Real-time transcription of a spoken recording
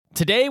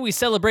Today we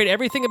celebrate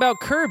everything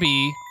about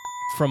Kirby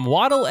from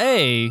Waddle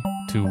A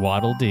to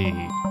Waddle D.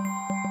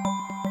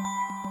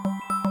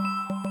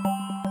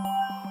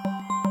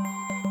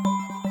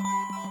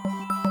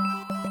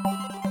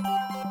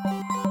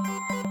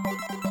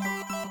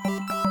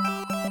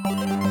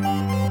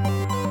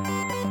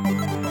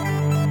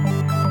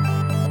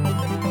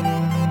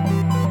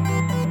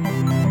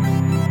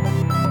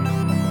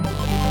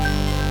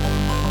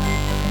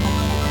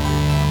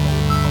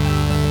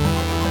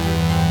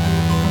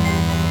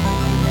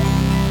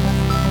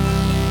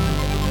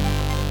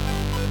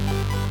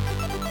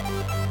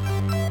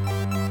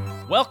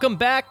 Welcome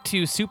back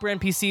to Super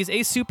NPCs,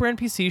 a Super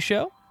NPC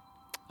show.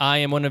 I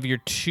am one of your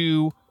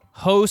two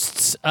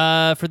hosts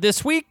for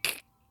this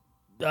week.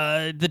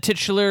 The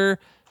titular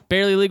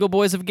Barely Legal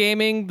Boys of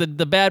Gaming,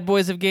 the Bad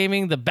Boys of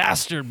Gaming, the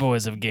Bastard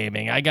Boys of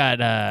Gaming. I got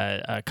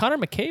Connor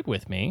McCabe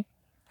with me.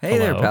 Hey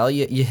Hello. there, pal.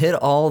 You hit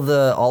all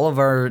of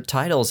our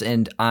titles,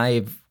 and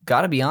I've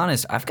got to be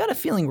honest. I've got a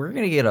feeling we're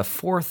gonna get a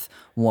fourth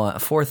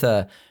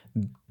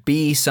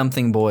B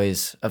something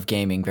Boys of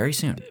Gaming very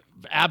soon.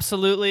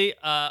 Absolutely.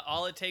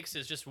 All it takes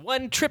is just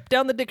one trip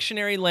down the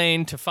dictionary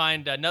lane to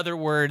find another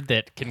word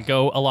that can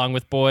go along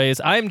with boys.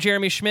 I'm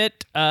Jeremy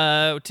Schmidt.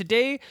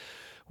 Today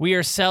we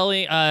are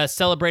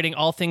celebrating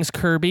all things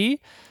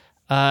Kirby.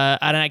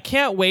 And I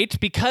can't wait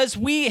because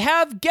we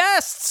have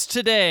guests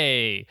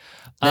today.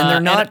 And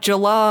they're not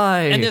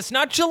July. And it's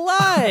not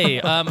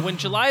July. When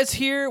July is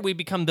here, we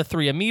become the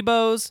three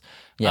amiibos.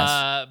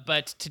 Yes.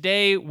 But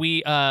today,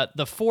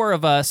 the four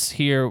of us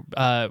here,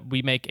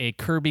 we make a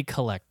Kirby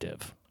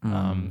collective.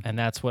 And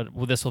that's what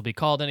this will be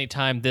called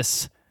anytime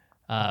this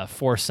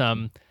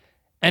foursome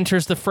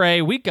enters the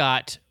fray. We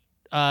got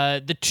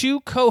the two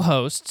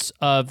co-hosts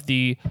of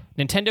the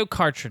Nintendo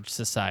Cartridge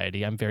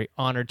Society. I'm very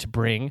honored to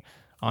bring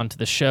onto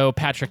the show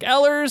Patrick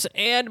Ellers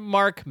and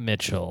Mark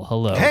Mitchell.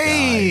 Hello,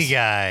 Hey,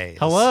 guys.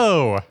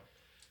 Hello.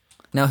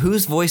 Now,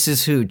 whose voice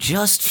is who?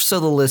 Just so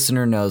the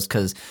listener knows,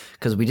 because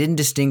we didn't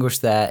distinguish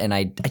that, and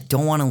I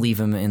don't want to leave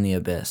him in the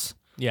abyss.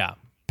 Yeah.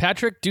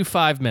 Patrick, do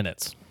 5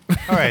 minutes.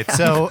 All right,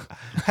 so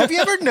have you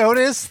ever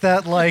noticed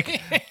that,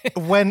 like,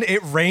 when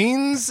it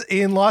rains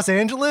in Los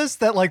Angeles,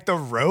 that, like, the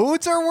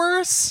roads are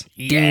worse?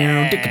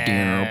 And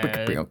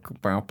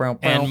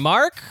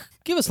Mark,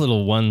 give us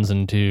little ones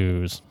and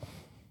twos.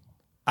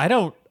 I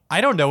don't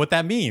know what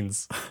that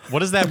means.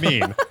 What does that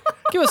mean?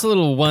 Give us a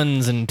little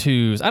ones and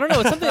twos. I don't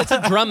know. It's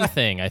a drum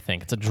thing, I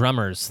think. It's a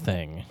drummer's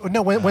thing.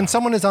 No, when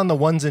someone is on the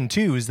ones and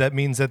twos, that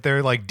means that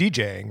they're, like,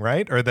 DJing,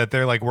 right? Or that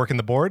they're, like, working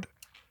the board?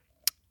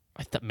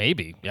 I thought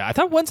maybe. Yeah, I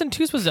thought ones and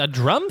twos was a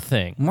drum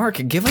thing. Mark,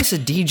 give us a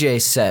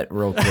DJ set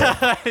real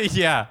quick.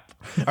 Yeah.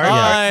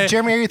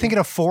 Jeremy, are you thinking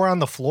of 4 on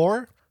the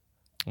floor?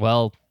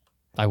 Well,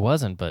 I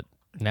wasn't, but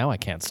now I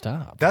can't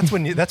stop. That's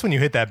when you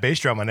hit that bass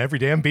drum on every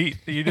damn beat.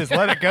 You just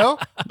let it go.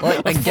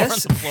 Well, I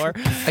guess On the floor.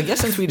 I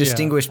guess since we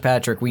distinguished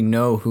Patrick, we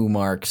know who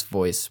Mark's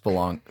voice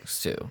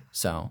belongs to.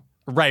 So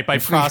Right, by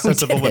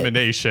process of did it.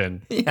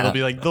 elimination. Yeah. It'll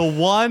be like the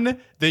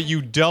one that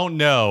you don't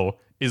know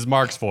is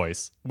Mark's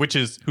voice, which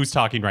is who's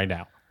talking right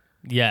now.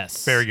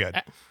 Yes. Very good.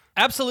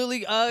 Absolutely.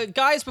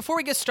 Guys, before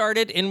we get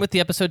started in with the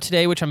episode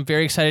today, which I'm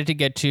very excited to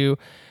get to,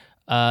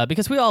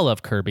 because we all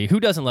love Kirby. Who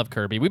doesn't love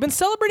Kirby? We've been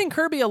celebrating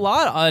Kirby a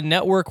lot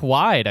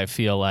network-wide, I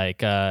feel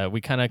like. We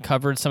kind of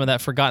covered some of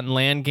that Forgotten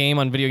Land game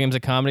on Video Games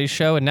and Comedy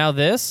show, and now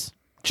this?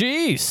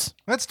 Jeez.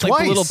 That's It's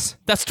like twice.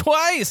 that's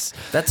twice.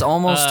 that's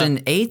almost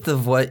an eighth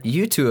of what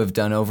you two have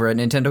done over at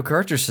Nintendo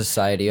Cartridge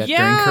Society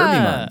during Kirby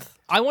Month.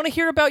 I want to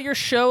hear about your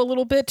show a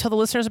little bit. Tell the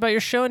listeners about your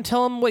show and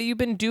tell them what you've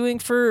been doing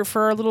for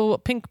our little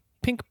pink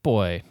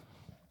boy.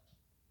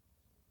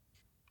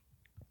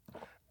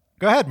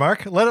 Go ahead,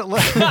 Mark. Give us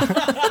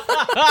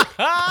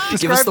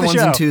Describe the the ones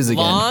show. and twos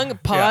again. Long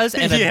pause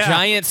and a Yeah.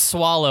 giant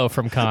swallow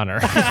from Connor.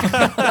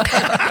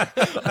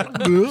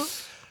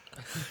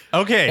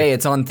 Okay. Hey,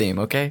 it's on theme,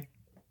 okay?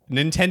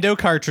 Nintendo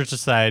Cartridge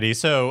Society.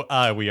 So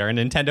we are a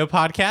Nintendo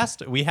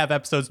podcast. We have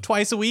episodes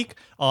twice a week.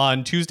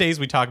 On Tuesdays,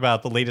 we talk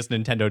about the latest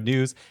Nintendo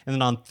news. And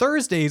then on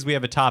Thursdays, we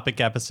have a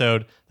topic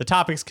episode. The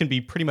topics can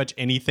be pretty much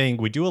anything.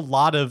 We do a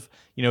lot of,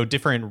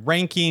 different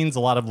rankings, a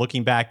lot of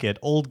looking back at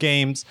old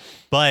games.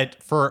 But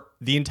for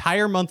the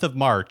entire month of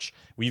March,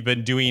 we've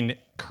been doing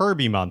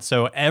Kirby month.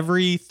 So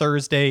every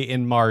Thursday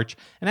in March,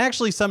 and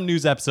actually some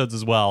news episodes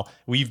as well,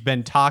 we've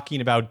been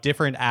talking about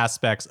different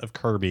aspects of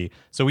Kirby.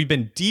 So we've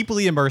been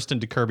deeply immersed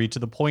into Kirby to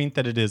the point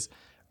that it is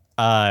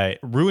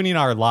ruining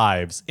our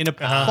lives in a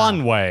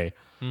fun way.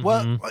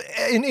 Well,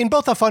 in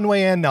both a fun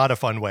way and not a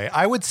fun way.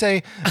 I would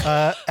say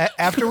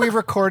after we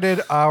recorded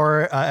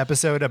our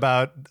episode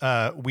about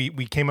we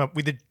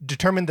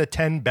determined the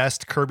 10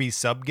 best Kirby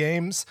sub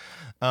games.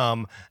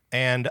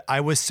 And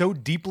I was so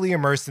deeply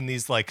immersed in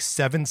these like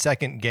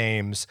 7-second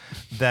games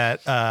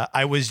that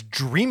I was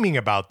dreaming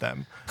about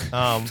them.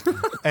 And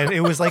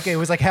it was like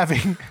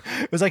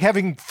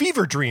having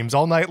fever dreams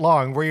all night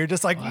long where you're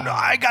just like, no,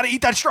 I got to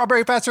eat that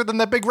strawberry faster than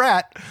that big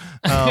rat.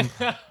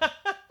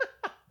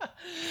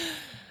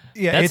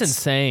 Yeah, That's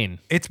insane.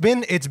 It's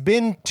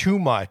been too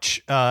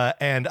much,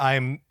 and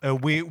I'm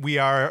we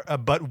are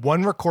but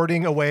one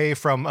recording away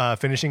from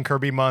finishing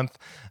Kirby month,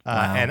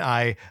 and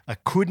I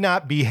could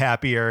not be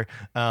happier.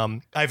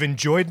 I've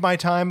enjoyed my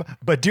time,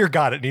 but dear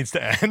God, it needs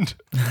to end.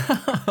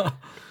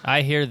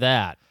 I hear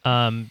that.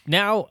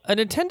 Now, a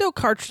Nintendo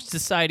Cartridge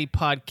Society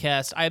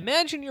podcast, I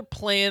imagine you're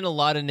playing a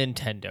lot of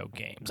Nintendo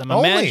games. I'm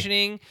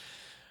imagining.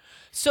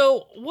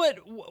 So what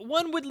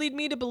one would lead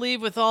me to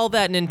believe with all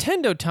that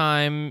Nintendo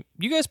time,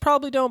 you guys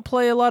probably don't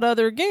play a lot of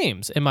other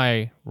games. Am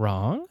I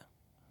wrong?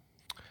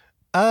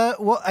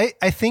 Well,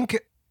 I think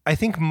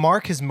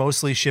Mark has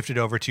mostly shifted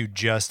over to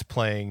just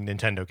playing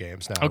Nintendo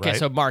games now. Okay, right?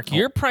 so Mark,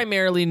 you're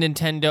primarily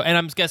Nintendo, and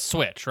I'm guess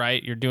Switch,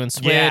 right? You're doing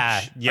Switch.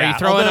 Yeah. Are you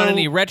throwing on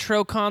any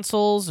retro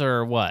consoles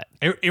or what?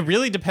 It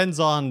really depends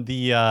on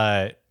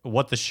the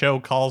what the show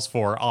calls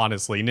for,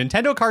 honestly.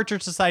 Nintendo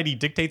Cartridge Society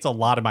dictates a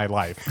lot of my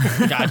life.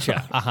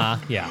 Gotcha.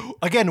 Yeah.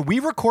 Again,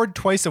 we record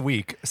twice a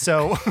week,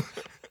 so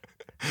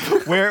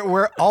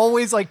we're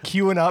always like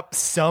queuing up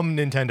some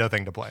Nintendo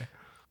thing to play.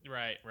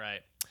 Right.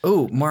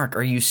 Oh, Mark,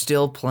 are you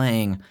still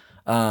playing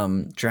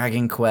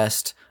Dragon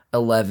Quest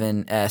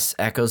 11S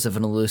Echoes of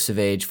an Elusive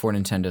Age for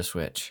Nintendo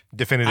Switch?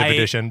 Definitive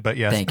edition, but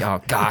yes.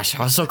 Oh gosh,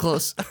 I was so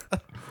close.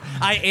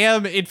 I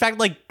am, in fact,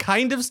 like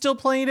kind of still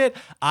playing it.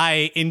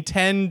 I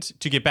intend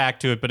to get back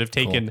to it, but have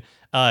taken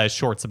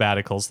short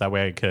sabbaticals. That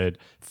way I could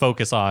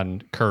focus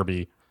on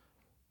Kirby.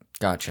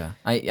 Gotcha.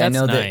 I That's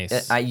know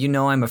nice. that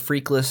I'm a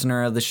freak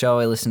listener of the show.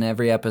 I listen to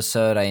every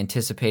episode. I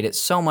anticipate it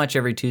so much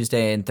every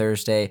Tuesday and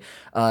Thursday.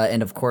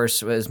 And of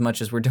course, as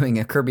much as we're doing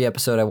a Kirby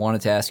episode, I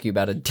wanted to ask you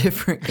about a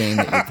different game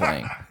that you're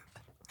playing.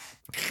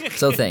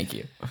 So thank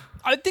you.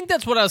 I think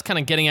that's what I was kind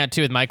of getting at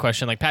too with my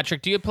question. Like,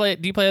 Patrick, do you play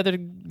other?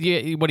 What do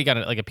you got?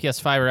 Like a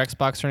PS5 or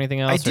Xbox or anything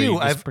else? I do.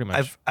 I've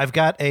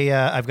got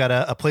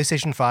a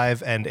PlayStation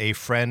 5, and a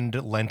friend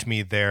lent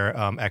me their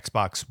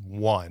Xbox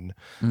One.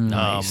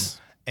 Nice.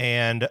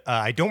 And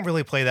I don't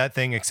really play that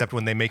thing except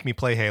when they make me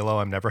play Halo.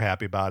 I'm never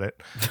happy about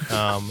it.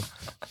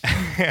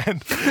 And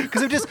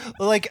because I'm just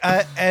like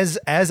as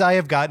I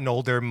have gotten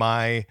older,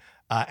 my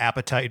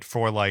appetite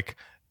for like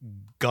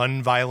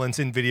gun violence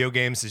in video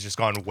games has just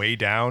gone way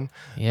down.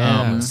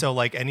 Yeah. So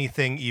like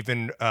anything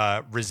even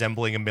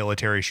resembling a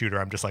military shooter,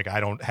 I'm just like, I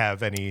don't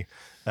have any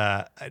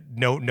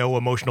no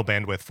emotional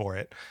bandwidth for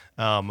it.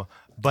 But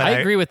I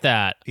agree with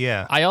that.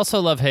 Yeah. I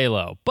also love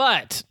Halo,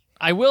 but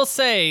I will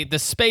say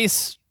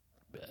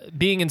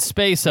being in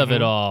space of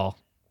it all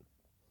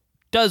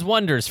does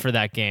wonders for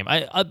that game.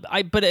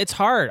 But it's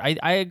hard.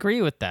 I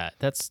agree with that.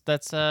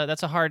 That's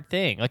a hard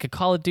thing. Like a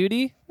Call of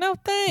Duty? No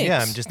thanks. Yeah,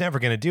 I'm just never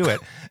gonna do it.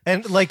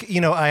 And like,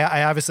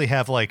 I obviously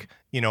have like,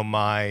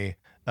 my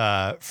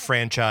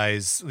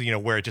franchise,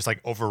 where it just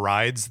like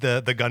overrides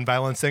the gun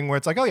violence thing, where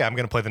it's like, oh yeah, I'm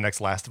gonna play the next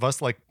Last of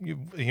Us. Like, you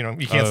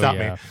can't stop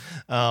me.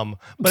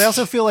 But I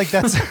also feel like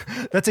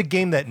that's a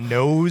game that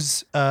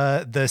knows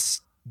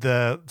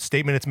the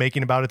statement it's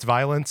making about its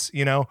violence,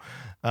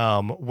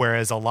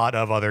 whereas a lot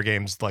of other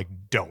games like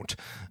don't.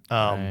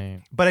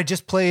 Right. But I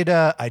just played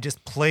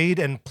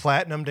and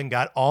platinumed and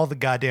got all the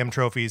goddamn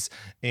trophies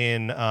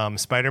in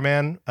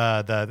Spider-Man,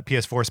 the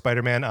PS4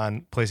 Spider-Man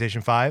on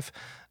PlayStation 5.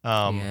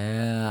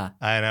 Yeah.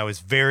 And I was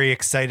very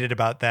excited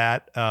about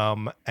that.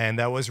 And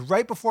that was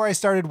right before I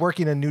started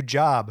working a new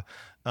job.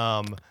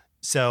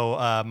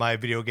 So my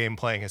video game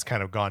playing has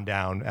kind of gone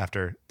down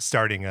after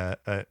starting a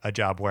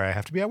job where I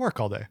have to be at work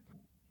all day.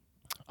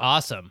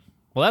 Awesome.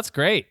 Well, that's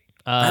great.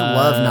 I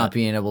love not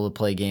being able to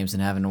play games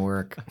and having to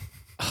work.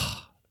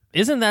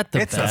 Isn't that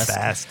the It's best? the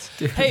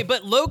best. Hey,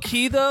 but low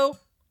key though,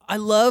 I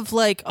love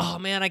like, oh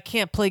man, I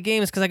can't play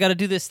games because I got to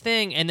do this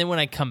thing, and then when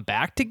I come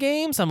back to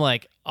games, I'm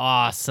like,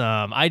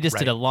 awesome! I just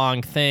did a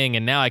long thing,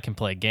 and now I can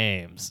play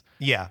games.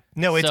 Yeah,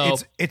 no,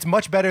 it's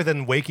much better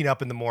than waking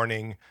up in the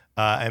morning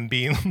and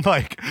being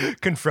like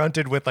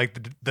confronted with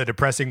like the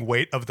depressing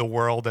weight of the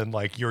world and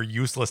like your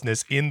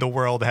uselessness in the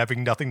world,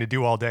 having nothing to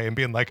do all day, and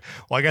being like,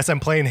 well, I guess I'm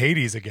playing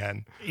Hades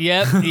again.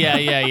 Yep,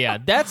 yeah.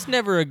 That's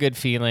never a good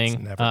feeling.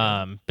 It's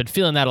never Been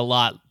feeling that a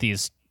lot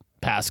these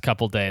past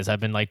couple days. I've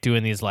been like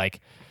doing these like,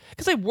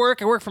 because I work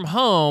from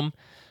home,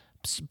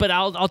 but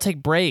I'll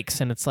take breaks,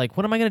 and it's like,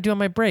 what am I gonna do on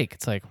my break?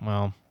 It's like,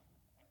 well,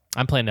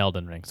 I'm playing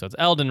Elden Ring, so it's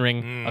Elden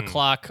Ring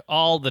o'clock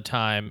all the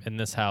time in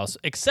this house,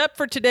 except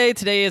for today.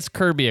 Today is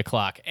Kirby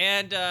o'clock,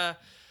 and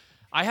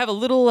I have a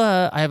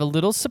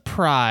little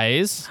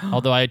surprise.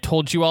 Although I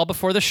told you all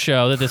before the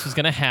show that this was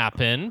going to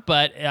happen,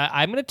 but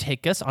I'm going to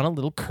take us on a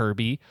little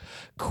Kirby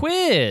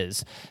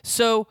quiz.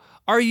 So,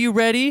 are you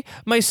ready,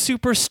 my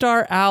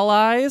superstar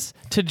allies,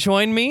 to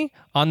join me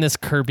on this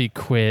Kirby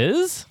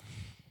quiz?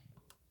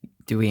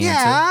 Do we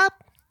answer?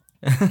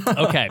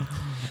 Okay.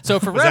 So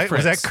for Was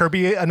reference, that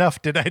Kirby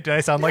enough? Did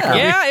I sound like Kirby?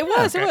 yeah, it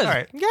was. Okay, It was. all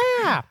right.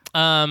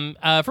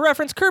 Yeah. For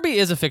reference, Kirby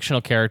is a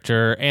fictional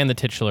character and the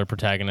titular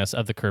protagonist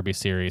of the Kirby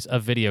series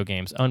of video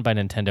games owned by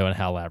Nintendo and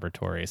HAL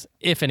Laboratories.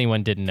 If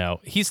anyone didn't know,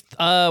 he's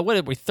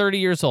 30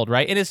 years old,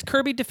 right? And is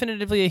Kirby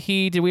definitively a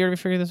he? Did we already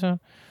figure this out?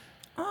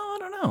 Oh, I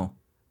don't know.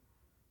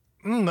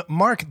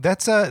 Mark,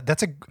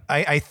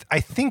 I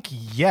think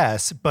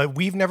yes, but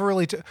we've never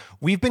really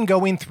we've been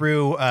going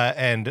through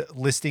and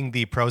listing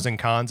the pros and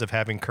cons of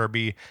having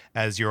Kirby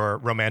as your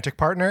romantic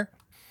partner.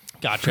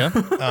 Gotcha.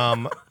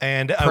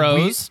 And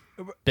Pros,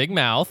 big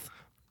mouth.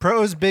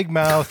 pros, big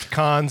mouth.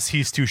 Cons,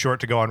 he's too short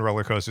to go on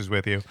roller coasters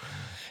with you.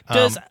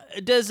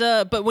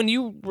 But when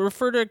you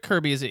refer to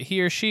Kirby, is it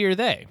he or she or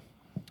they?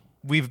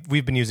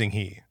 We've been using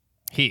he.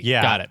 He.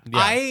 Yeah. Got it.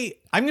 Yeah.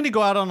 I'm going to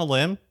go out on a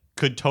limb.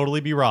 Could totally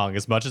be wrong,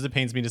 as much as it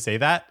pains me to say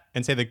that,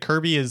 and say that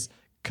Kirby is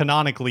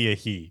canonically a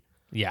he.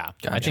 Yeah,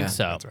 I Gotcha. think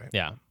so. That's right.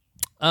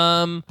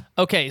 Yeah.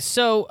 Okay.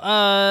 So,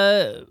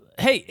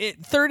 hey,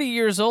 30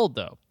 years old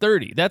though.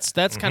 30. That's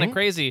kind of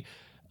crazy.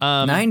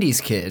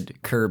 90s kid,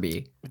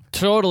 Kirby.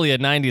 Totally a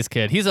 90s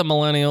kid. He's a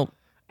millennial.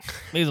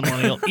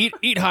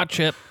 Eat hot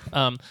chip.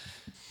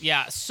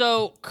 Yeah.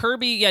 So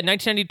Kirby. Yeah.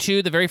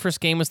 1992. The very first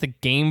game was the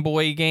Game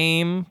Boy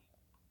game,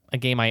 a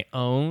game I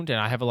owned and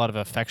I have a lot of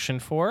affection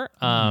for.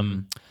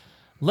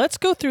 Let's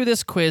go through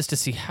this quiz to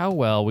see how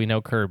well we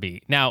know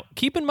Kirby. Now,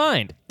 keep in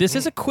mind, this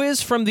is a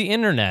quiz from the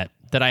internet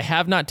that I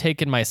have not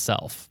taken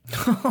myself.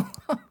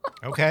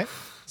 Okay.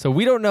 So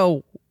we don't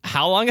know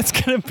how long it's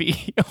going to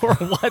be or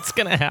what's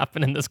going to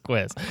happen in this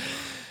quiz.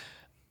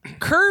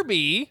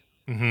 Kirby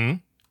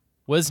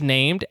was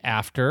named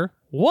after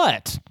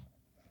what?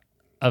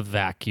 A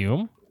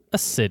vacuum, a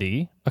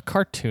city, a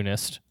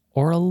cartoonist,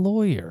 or a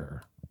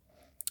lawyer?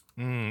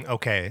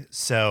 Okay.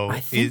 So I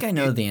think I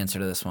know the answer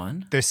to this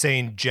one. they're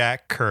saying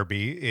Jack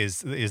Kirby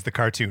is the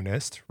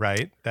cartoonist,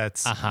 right?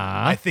 That's. Uh-huh.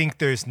 I think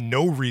there's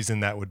no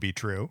reason that would be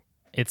true.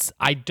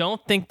 I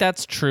don't think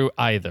that's true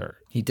either.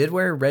 He did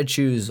wear red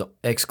shoes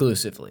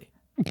exclusively.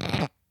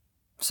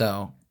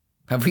 So,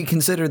 have we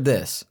considered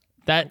this?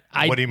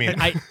 What do you mean?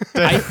 I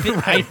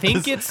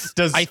think it's.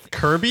 Does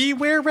Kirby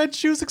wear red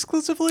shoes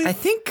exclusively? I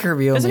think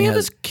Kirby only Doesn't he have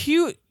has. this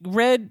cute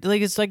red?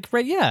 Like it's like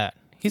red. Yeah,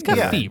 he's got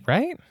Yeah. feet,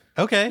 right?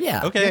 Okay.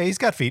 Yeah. Okay. Yeah, he's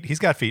got feet. He's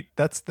got feet.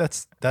 That's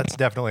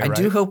definitely I right.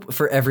 do hope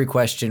for every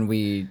question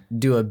we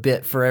do a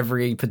bit for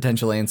every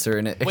potential answer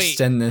and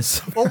extend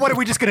this. Well, what are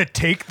we just gonna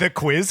take the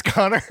quiz,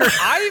 Connor?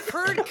 I've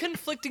heard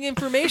conflicting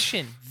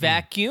information.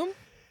 Vacuum,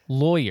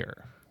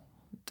 lawyer.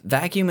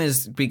 Vacuum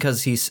is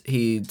because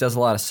he does a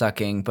lot of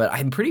sucking, but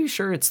I'm pretty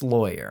sure it's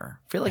lawyer.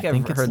 I feel like I've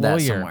think it's heard that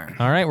lawyer. somewhere.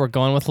 All right, we're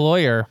going with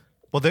lawyer.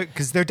 Well,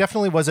 because there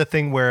definitely was a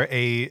thing where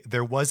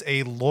there was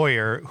a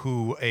lawyer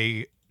who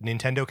a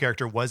Nintendo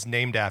character was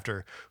named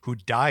after who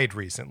died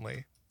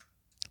recently.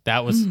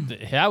 That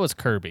was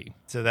Kirby.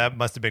 So that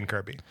must have been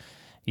Kirby.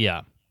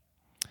 Yeah,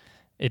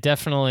 it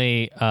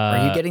definitely.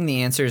 Are you getting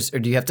the answers, or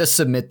do you have to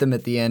submit them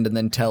at the end and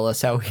then tell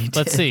us how he did?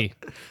 Let's see.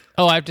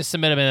 Oh, I have to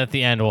submit them in at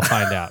the end. We'll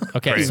find out.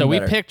 Okay, Great. so we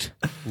Even better. picked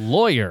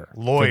lawyer. for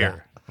that.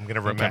 Lawyer. I'm going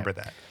to remember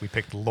that. We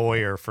picked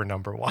lawyer for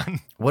number one.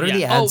 What are Yeah.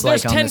 the ads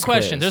there's like on 10 this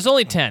questions. quiz? There's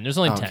only 10. There's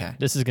only 10. Okay.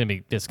 This is gonna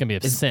be a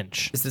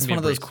cinch. Is this It's gonna one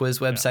of be a those breeze. quiz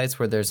websites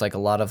where there's like a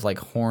lot of like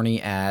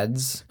horny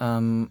ads,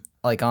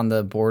 like on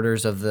the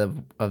borders of the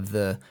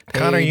page?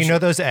 Connor, you know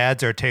those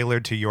ads are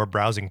tailored to your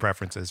browsing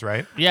preferences,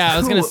 right? Yeah, I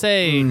was gonna Ooh,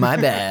 say. my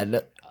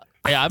bad.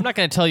 Yeah, I'm not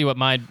gonna tell you what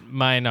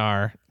mine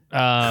are.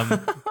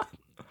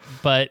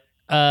 But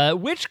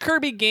which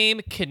Kirby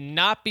game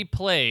cannot be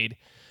played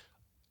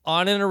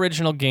on an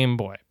original Game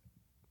Boy?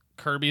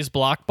 Kirby's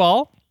Block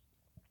Ball,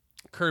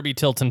 Kirby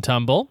Tilt and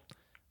Tumble,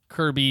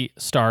 Kirby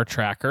Star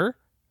Tracker,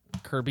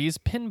 Kirby's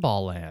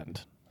Pinball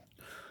Land.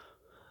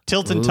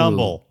 Tilt and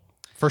tumble,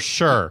 for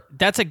sure.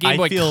 That's a Game I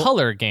Boy feel-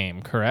 Color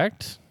game,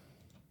 correct?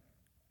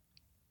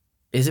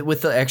 Is it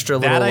with the extra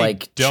That little I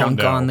like don't chunk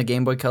know. on the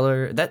Game Boy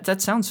Color?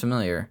 That sounds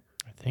familiar.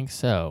 I think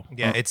so.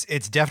 Yeah,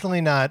 it's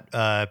definitely not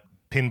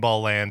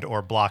Pinball Land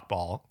or Block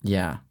Ball.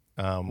 Yeah.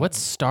 What's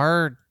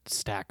Star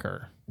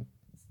Stacker?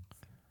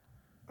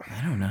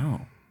 I don't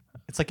know.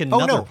 It's like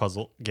another no.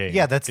 puzzle game.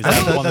 Yeah, that's Is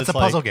that the one that's a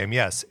like- puzzle game.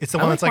 Yes, it's the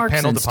I one like that's like Mark's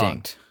panel to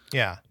Instinct. pong.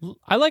 Yeah,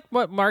 I like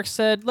what Mark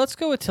said. Let's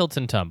go with Tilt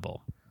and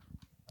Tumble.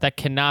 That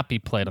cannot be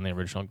played on the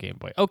original Game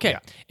Boy. Okay.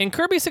 In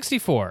Kirby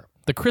 64,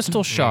 the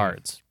Crystal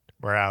Shards,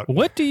 we're out.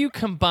 what do you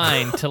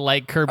combine to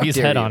light Kirby's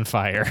dare head you. on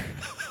fire?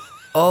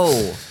 Oh,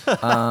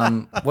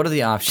 what are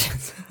the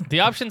options? The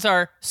options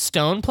are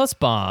stone plus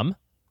bomb,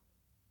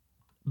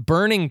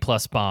 burning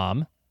plus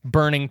bomb,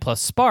 burning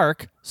plus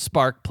spark,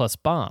 spark plus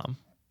bomb.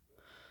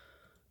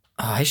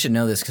 Oh, I should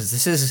know this because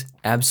this is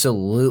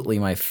absolutely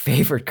my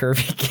favorite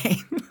Kirby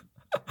game.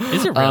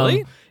 Is it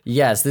really?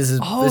 Yes, this is.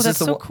 Oh, this that's is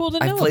the so one- cool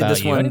to I know played about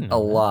this you. I one didn't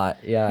know a that. lot.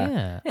 Yeah,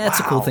 Yeah. that's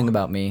a cool thing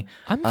about me.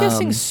 I'm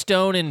guessing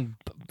stone and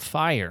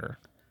fire.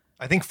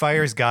 I think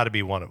fire's got to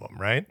be one of them,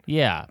 right?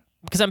 Yeah.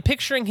 Because I'm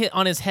picturing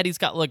on his head, he's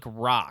got like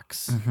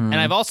rocks. And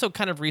I've also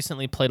kind of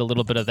recently played a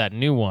little bit of that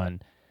new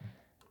one.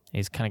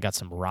 He's kind of got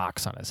some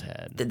rocks on his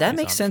head. That He's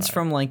makes on sense fire.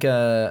 from like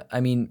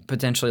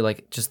potentially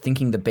like just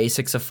thinking the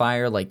basics of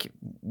fire, like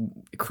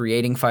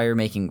creating fire,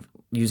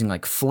 using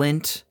like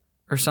flint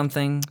or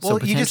something. Well,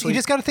 so you potentially,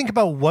 just got to think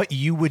about what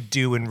you would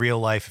do in real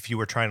life if you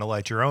were trying to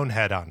light your own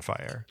head on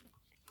fire,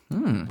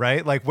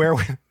 right? Like where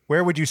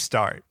would you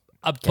start?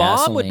 A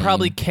bomb would Gasoline.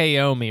 probably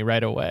KO me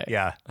right away.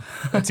 Yeah,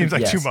 that seems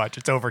like too Yes. much.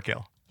 It's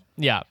overkill.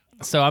 Yeah.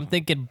 So I'm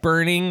thinking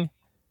burning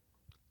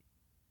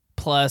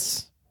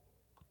plus.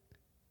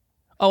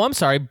 Oh, I'm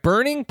sorry.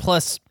 Burning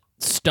plus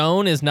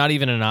stone is not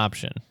even an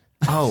option.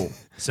 Oh,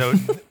 So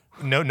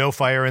no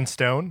fire and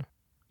stone.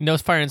 No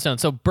fire and stone.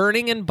 So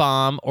burning and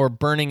bomb or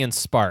burning and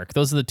spark.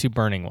 Those are the two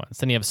burning ones.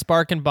 Then you have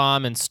spark and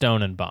bomb and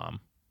stone and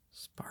bomb.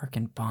 spark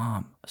and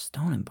bomb,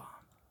 stone and bomb.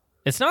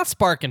 It's not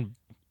spark and.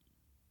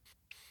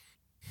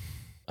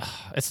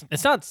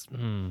 It's not.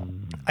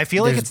 I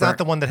feel like There's it's not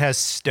the one that has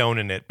stone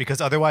in it because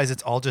otherwise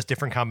it's all just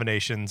different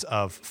combinations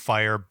of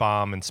fire,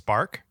 bomb, and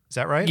spark. Is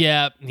that right?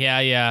 Yeah.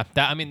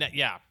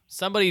 Yeah.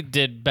 Somebody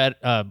did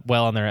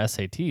well on their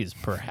SATs,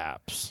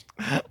 perhaps.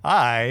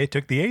 I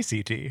took the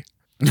ACT.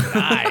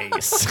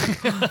 Nice.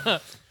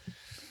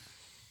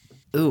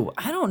 Ooh,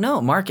 I don't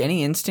know. Mark,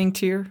 any instinct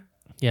here?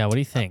 Yeah. What do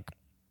you think?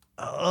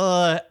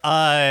 I'm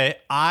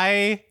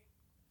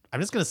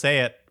just gonna say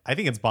it. I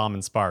think it's bomb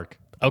and spark.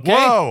 Okay.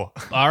 Whoa!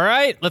 All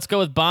right. Let's go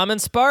with bomb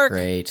and spark.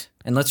 Great.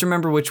 And let's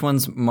remember which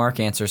one's Mark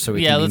answer so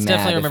we Yeah, can be let's mad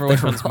definitely if remember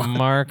which they're one's wrong.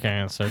 Mark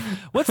answered.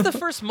 What's the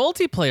first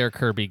multiplayer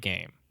Kirby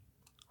game?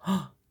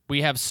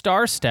 We have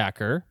Star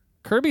Stacker,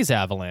 Kirby's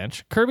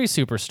Avalanche, Kirby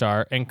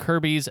Superstar, and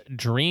Kirby's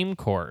Dream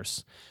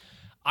Course.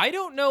 I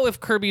don't know if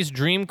Kirby's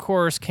Dream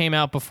Course came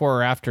out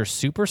before or after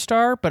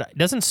Superstar, but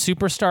doesn't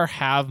Superstar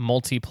have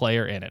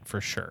multiplayer in it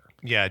for sure?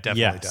 Yeah, it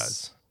definitely Yes.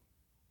 does.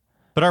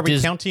 But are we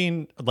Does-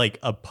 counting like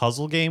a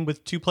puzzle game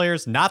with 2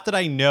 players? Not that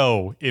I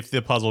know if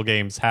the puzzle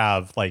games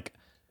have like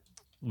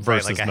Right,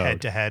 versus like a mode.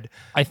 head-to-head.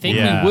 I think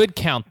Yeah. we would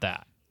count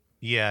that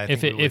Yeah, I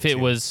if think we it would too.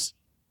 was,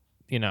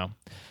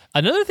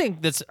 Another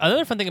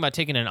fun thing about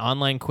taking an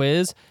online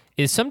quiz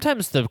is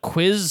sometimes the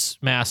quiz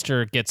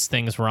master gets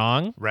things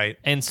wrong, right.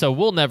 and so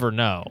we'll never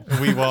know.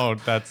 We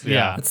won't. That's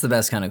Yeah. That's the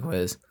best kind of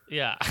quiz.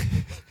 Yeah.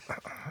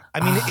 I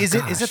mean, is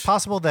it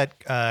possible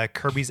that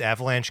Kirby's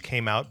Avalanche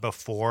came out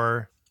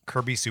before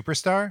Kirby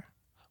Superstar?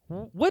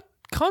 What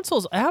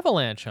console's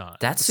Avalanche on?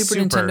 That's Super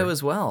Super. Nintendo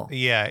as well.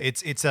 Yeah,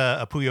 it's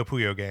a Puyo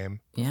Puyo game.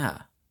 Yeah.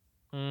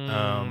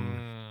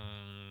 Um,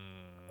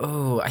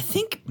 Oh, I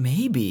think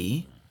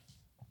maybe.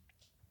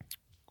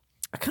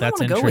 I kind of That's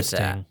want to go with interesting.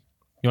 that.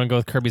 You want to go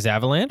with Kirby's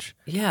Avalanche?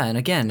 Yeah, and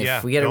again, if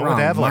Yeah, we get it go with wrong,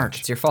 Mark, Avalanche.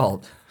 it's your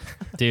fault.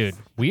 Dude,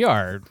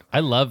 I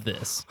love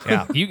this.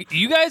 Yeah.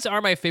 You guys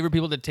are my favorite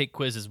people to take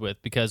quizzes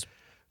with because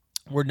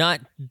we're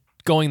not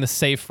going the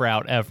safe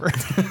route ever.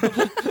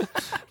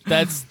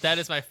 That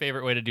is my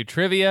favorite way to do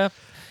trivia.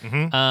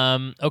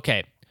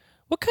 Okay.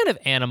 What kind of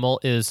animal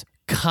is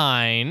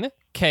kine?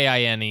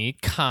 Kine.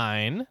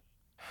 Kine.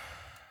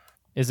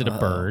 Is it a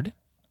bird?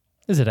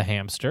 Is it a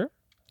hamster?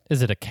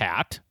 Is it a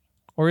cat?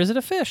 Or is it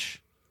a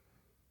fish?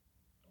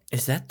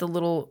 Is that the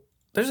little?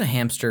 There's a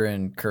hamster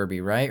in Kirby,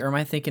 right? Or am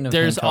I thinking of?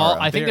 There's all.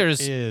 Hamtaro? I think There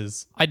there's.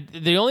 is.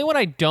 The only one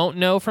I don't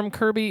know from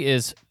Kirby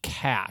is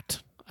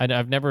cat.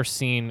 I've never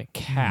seen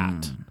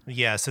cat.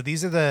 yeah, so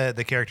these are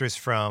the characters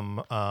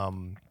from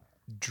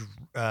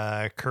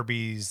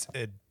Kirby's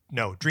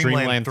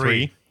Dreamland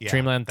 3. Yeah,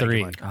 Dreamland thank you,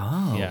 3. Mark.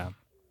 Oh, Yeah.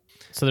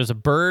 So there's a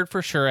bird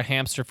for sure, a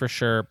hamster for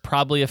sure,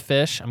 probably a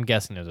fish. I'm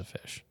guessing there's a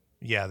fish.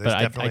 Yeah, there's But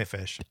I- definitely I- a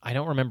fish. I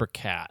don't remember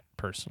cat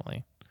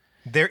personally.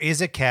 There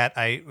is a cat.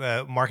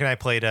 Mark and I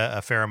played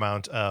a fair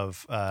amount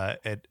of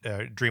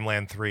at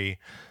Dreamland 3.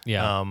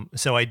 Yeah.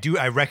 So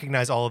I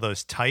recognize all of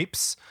those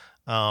types.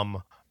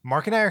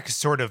 Mark and I are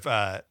sort of,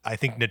 I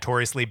think,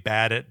 notoriously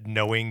bad at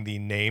knowing the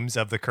names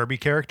of the Kirby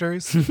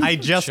characters. I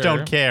just Sure.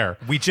 don't care.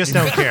 We just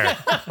don't care.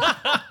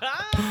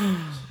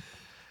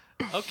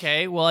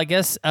 Okay, well I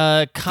guess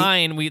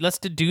kine, let's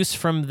deduce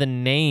from the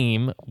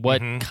name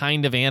what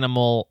kind of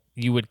animal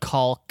you would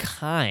call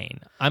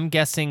kine. I'm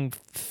guessing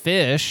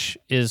fish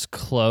is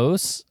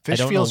close. Fish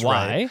I don't feels know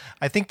why. right.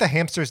 I think the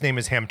hamster's name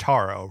is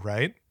Hamtaro,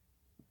 right?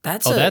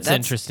 that's That's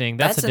interesting.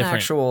 That's a an different-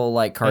 actual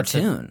like That's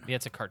cartoon. Yeah,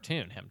 it's a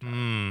cartoon. Hamster.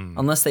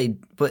 Unless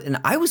and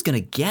I was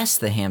gonna guess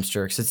the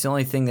hamster because it's the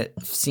only thing that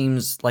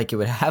seems like it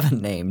would have a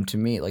name to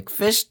me. Like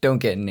fish don't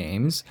get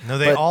names. No,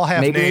 they but all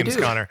have maybe they names,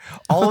 do. Connor.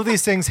 All of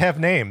these things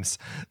have names.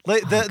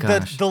 Like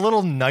gosh. the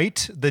little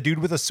knight, the dude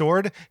with a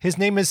sword, his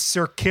name is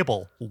Sir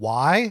Kibble.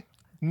 Why?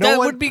 No That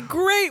one. would be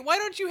great. Why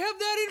don't you have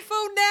that info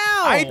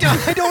now?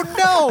 I don't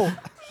know.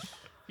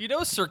 You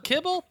know Sir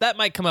Kibble? That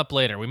might come up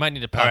later. We might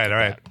need to all pocket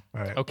right.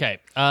 that. Okay.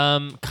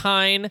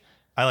 Kine.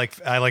 I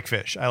like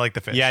fish. I like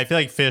the fish. Yeah, I feel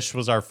like fish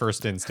was our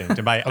first instinct.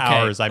 And by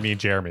ours, I mean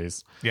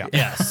Jeremy's. Yeah.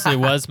 Yes, it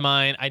was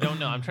mine. I don't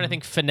know. I'm trying to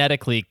think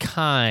phonetically.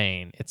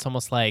 Kine. It's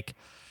almost like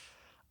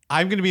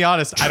I'm going to be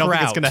honest. I don't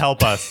think it's Trout. going to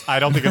help us. I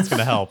don't think it's going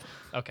to help.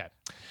 okay.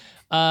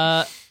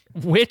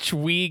 Which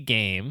Wii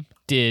game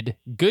did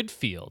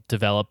Goodfield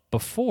develop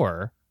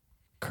before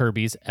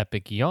Kirby's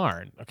Epic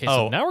Yarn? Okay,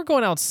 so Oh. now we're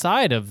going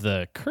outside of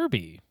the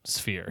Kirby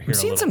sphere here. I'm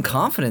seeing some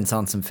confidence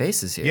on some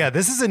faces here. Yeah,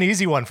 this is an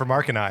easy one for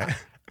Mark and I.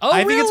 Oh, I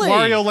think really? it's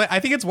Wario Land. I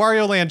think it's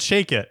Wario Land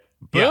Shake It.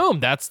 Boom.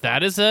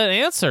 That is an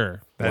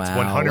answer. That's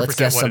wow, 100% let's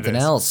guess what something it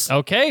is. else.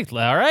 Okay,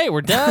 all right,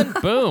 we're done.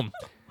 Boom.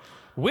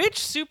 Which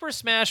Super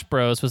Smash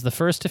Bros. Was the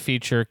first to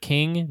feature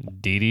King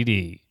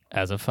DDD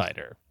as a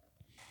fighter?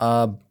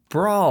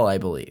 Brawl, I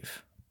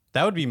believe.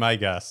 That would be my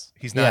guess.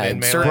 He's not in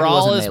Melee. certainly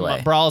Brawl wasn't is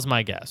Melee. Brawl is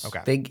my guess.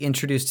 Okay. They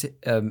introduced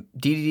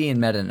DDD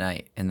and Meta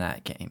Knight in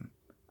that game.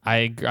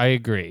 I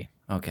agree.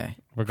 Okay.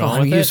 We're going I'm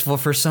with it? useful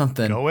for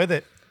something. Go with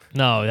it.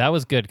 No, that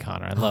was good,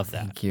 Connor. I love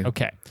that. thank you.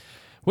 Okay.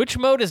 Which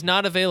mode is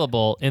not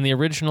available in the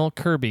original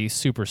Kirby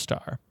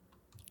Superstar?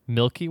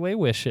 Milky Way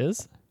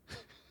Wishes,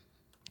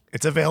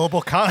 It's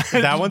available.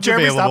 That one's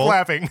Jeremy, available. stop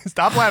laughing.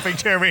 Stop laughing,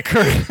 Jeremy.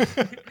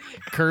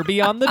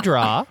 Kirby on the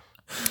Draw,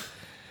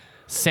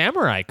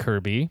 Samurai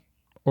Kirby,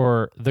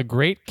 or The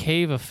Great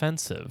Cave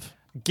Offensive?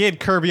 Get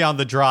Kirby on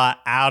the Draw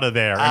out of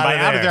there. And Out by of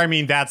out of there. there, I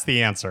mean that's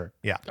the answer.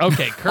 Yeah.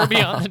 Okay,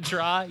 Kirby on the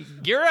Draw,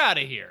 you're out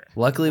of here.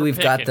 Luckily, we've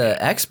got picking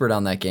the expert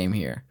on that game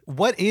here.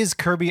 What is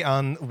Kirby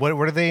on? What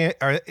are they?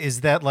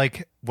 Is that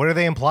like? What are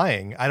they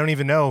implying? I don't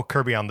even know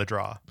Kirby on the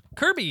Draw.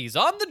 Kirby's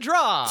on the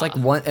Draw. It's like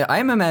one.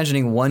 I'm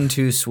imagining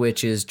 1-2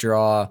 switches,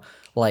 draw,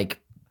 like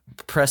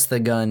press the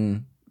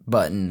gun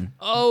button.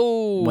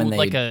 oh, when they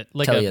like tell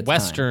a you the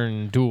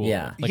Western duel.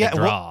 Yeah. Like Yeah, a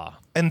well- draw.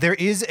 And there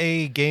is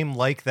a game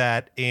like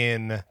that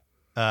in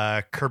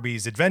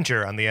Kirby's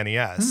Adventure on the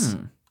NES.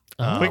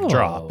 Quick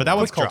Draw. But that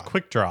one's Quick called Draw.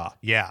 Quick Draw.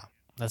 Yeah.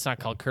 That's not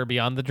called Kirby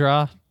on the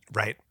Draw.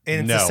 Right.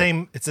 And it's No. the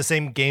same. It's the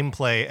same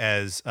gameplay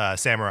as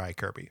Samurai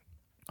Kirby.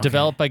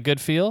 Developed by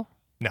Good Feel.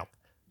 No.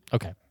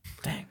 Okay.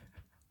 Dang.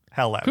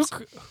 Hell Labs.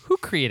 Who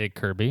created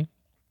Kirby?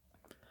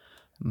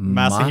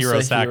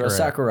 Masahiro Sakurai.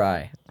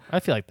 Sakurai. I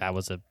feel like that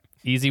was a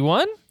easy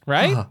one,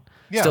 right?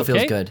 Yeah. Still feels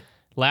Okay. good.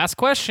 Last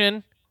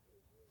question.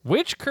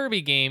 Which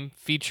Kirby game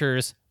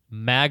features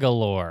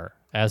Magalore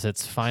as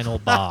its final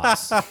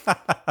boss?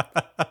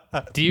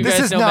 Do you This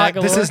guys is know not.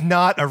 Magalore? This is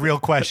not a real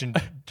question.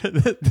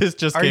 This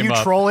just Are came you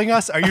up. trolling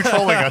us? Are you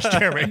trolling us,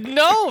 Jeremy?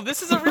 No,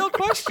 this is a real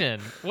question.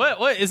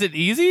 What is it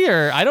easy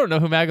or I don't know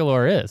who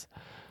Magalore is.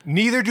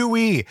 Neither do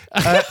we.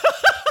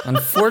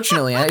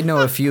 Unfortunately, I know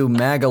a few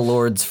MAGA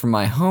lords from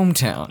my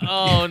hometown.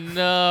 Oh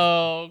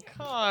no,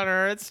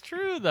 Connor, it's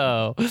true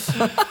though.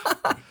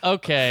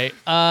 Okay.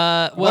 Well,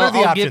 are the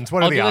I'll options? Give,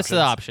 What are I'll the give us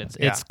the options? options.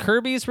 Yeah. It's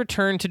Kirby's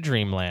Return to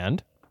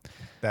Dreamland,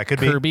 That could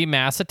be. Kirby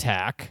Mass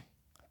Attack,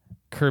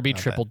 Kirby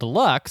Triple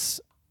Deluxe,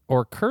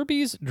 or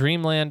Kirby's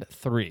Dreamland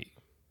 3.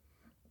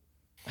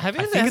 Has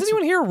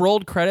anyone here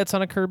rolled credits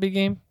on a Kirby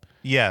game?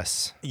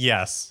 Yes.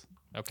 Yes.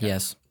 Okay.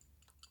 Yes.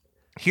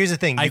 Here's the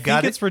thing. You I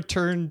got think it. it's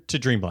Return to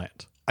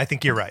Dreamland. I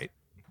think you're right.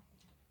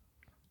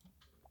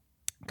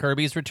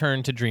 Kirby's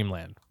Return to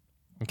Dreamland.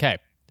 Okay.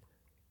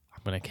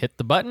 I'm going to hit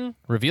the button,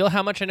 reveal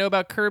how much I know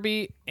about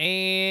Kirby,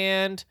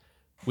 and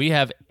we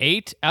have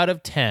 8 out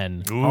of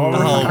 10. Ooh.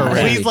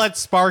 Correct. Please let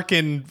Spark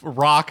and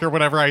Rock or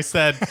whatever I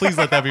said, please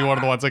let that be one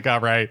of the ones that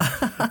got right.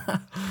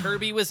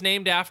 Kirby was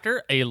named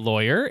after a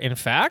lawyer, in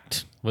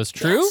fact, was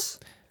true. Yes.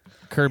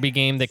 Kirby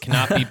game that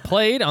cannot be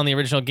played on the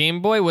original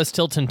Game Boy was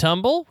Tilt and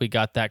Tumble. We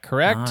got that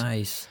correct.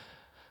 Nice.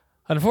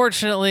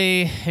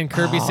 Unfortunately, in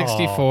Kirby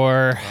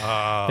 64,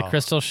 the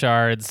Crystal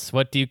Shards,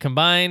 what do you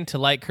combine to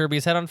light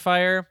Kirby's head on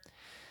fire?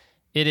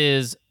 It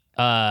is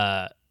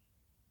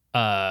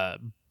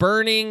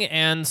burning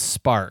and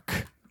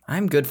spark.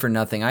 I'm good for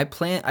nothing. I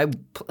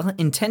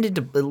intended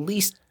to at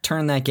least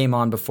turn that game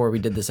on before we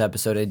did this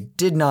episode. I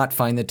did not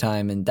find the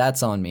time, and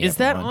that's on me. Is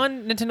that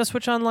everyone. on Nintendo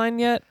Switch Online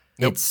yet?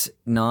 It's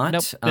not.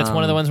 Nope. That's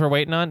one of the ones we're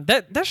waiting on.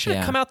 That should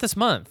yeah. come out this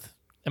month.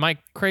 Am I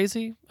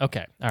crazy?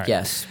 Okay. All right.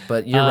 Yes,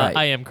 but you're right.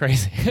 I am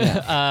crazy.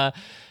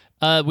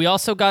 We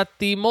also got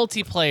the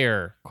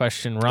multiplayer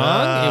question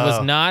wrong. It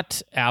was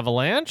not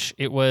Avalanche.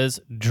 It was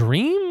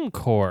Dream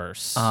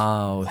Course,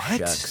 Oh,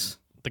 shucks.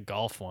 the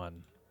golf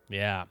one.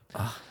 Yeah.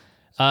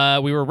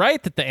 We were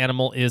right that the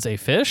animal is a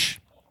fish.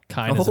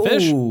 Kind is a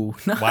fish. Oh,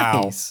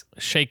 nice.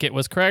 Shake It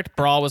was correct.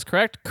 Brawl was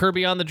correct.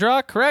 Kirby on the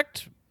Draw,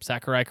 correct.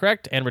 Sakurai,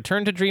 correct. And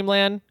Return to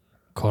Dreamland,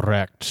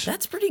 correct.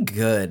 That's pretty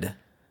good.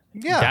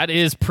 Yeah. That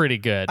is pretty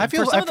good. I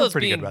feel- For some I of feel those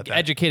pretty good being about that.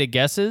 educated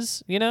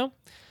guesses, you know?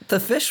 The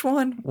fish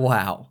one?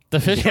 Wow. The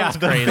fish one's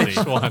the crazy.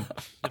 fish one.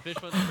 The fish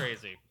one's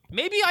crazy.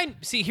 Maybe I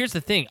see. Here's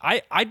the thing.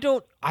 I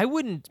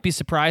wouldn't be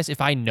surprised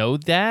if I know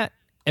that,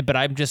 but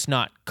I'm just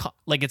not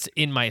like it's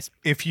in my.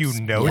 If you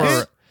know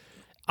Or it,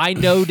 I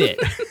knowed it.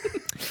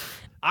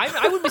 I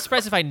wouldn't be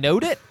surprised if I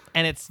knowed it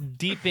and it's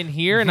deep in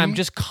here, and I'm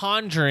just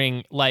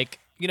conjuring like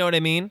you know what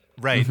I mean.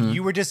 right?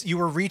 You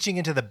were reaching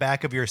into the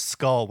back of your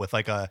skull with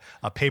like a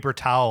paper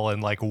towel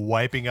and like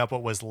wiping up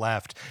what was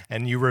left,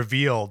 and you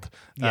revealed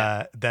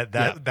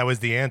that was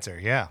the answer.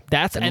 Yeah.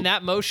 That's and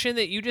that motion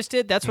that you just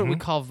did. That's what we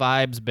call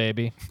vibes,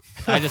 baby.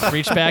 I just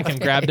reached back and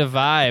grabbed a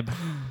vibe.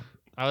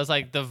 I was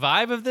like, the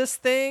vibe of this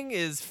thing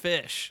is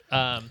fish.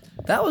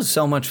 That was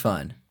so much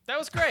fun. That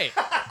was great.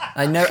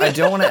 I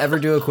don't want to ever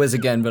do a quiz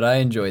again, but I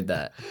enjoyed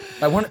that.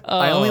 I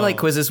only like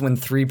quizzes when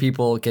 3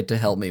 people get to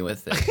help me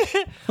with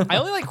it. I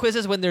only like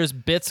quizzes when there's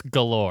bits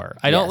galore.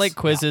 I don't Yes. like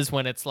quizzes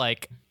when it's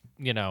like,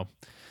 you know,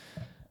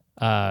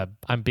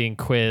 I'm being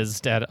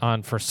quizzed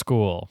on for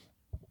school.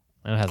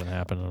 That hasn't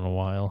happened in a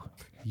while.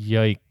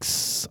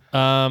 Yikes.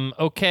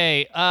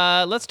 Okay.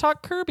 Let's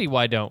talk Kirby.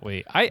 Why don't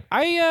we? I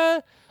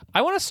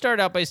want to start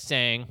out by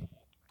saying,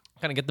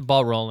 kind of get the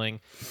ball rolling,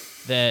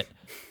 that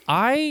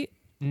I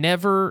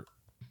never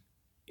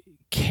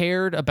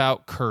cared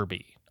about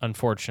Kirby.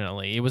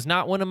 Unfortunately, it was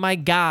not one of my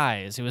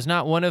guys. It was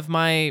not one of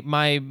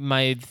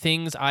my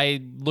things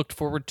I looked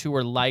forward to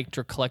or liked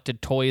or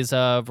collected toys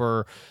of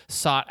or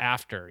sought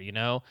after. You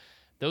know,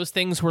 those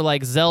things were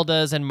like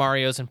Zeldas and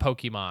Mario's and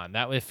Pokemon.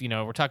 That if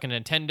we're talking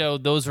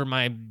Nintendo, those are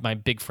my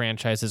big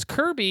franchises.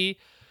 Kirby,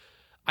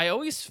 I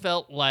always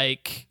felt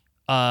like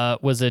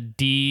was a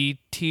D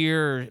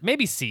tier,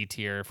 maybe C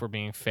tier if we're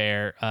being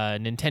fair.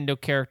 Nintendo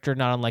character,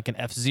 not unlike an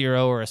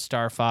F-Zero or a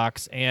Star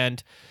Fox,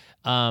 and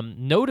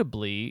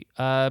notably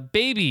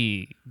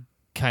baby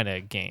kind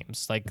of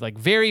games, like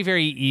very,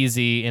 very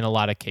easy in a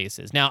lot of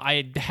cases. Now,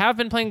 I have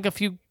been playing a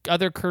few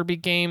other Kirby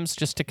games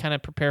just to kind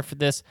of prepare for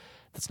this.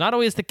 That's not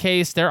always the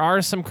case. There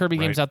are some Kirby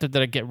games out there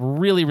that get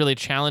really, really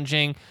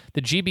challenging.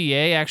 The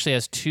GBA actually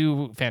has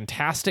 2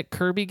 fantastic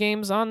Kirby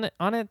games on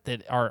it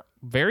that are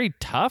very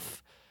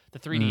tough. The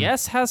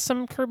 3DS has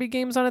some Kirby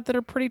games on it that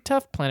are pretty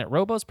tough. Planet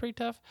Robo's pretty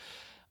tough.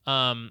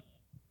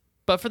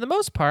 But for the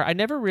most part, I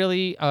never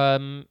really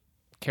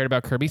cared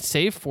about Kirby,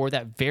 save for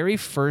that very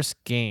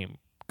first game,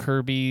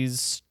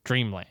 Kirby's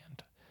Dream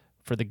Land,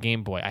 for the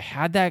Game Boy. I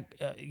had that,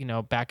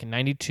 back in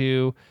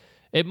 '92.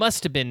 It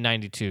must have been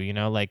 '92,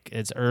 like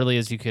as early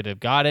as you could have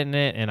gotten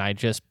it, and I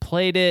just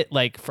played it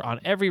on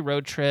every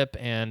road trip.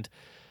 And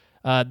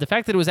the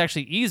fact that it was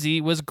actually easy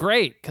was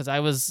great because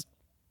I was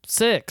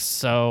 6,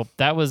 so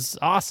that was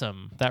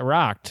awesome. That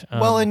rocked.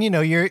 Well, and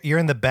you're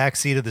in the back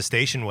seat of the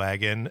station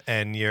wagon,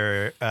 and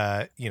you're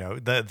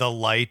the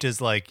light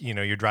is like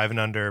you're driving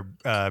under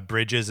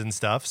bridges and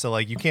stuff, so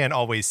like you can't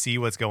always see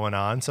what's going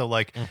on. So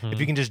like if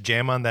you can just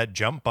jam on that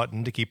jump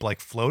button to keep like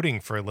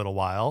floating for a little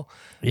while,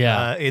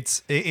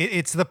 it's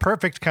the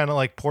perfect kind of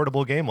like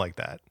portable game like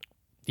that.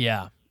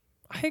 Yeah.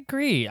 I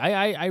agree.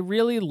 I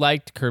really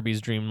liked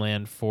Kirby's Dream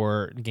Land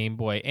for Game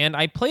Boy, and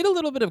I played a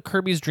little bit of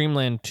Kirby's Dream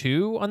Land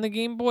 2 on the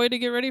Game Boy to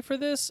get ready for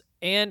this,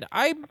 and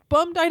I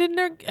bummed I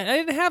didn't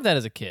have that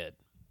as a kid,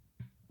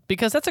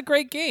 because that's a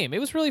great game. It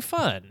was really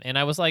fun, and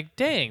I was like,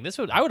 dang,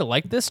 I would have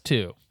liked this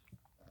too,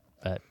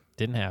 but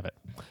didn't have it.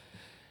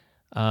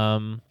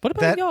 What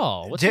about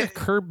y'all? What's your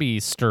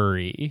Kirby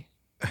story?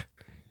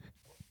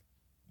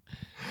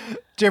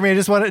 Jeremy, I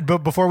just wanted, but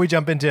before we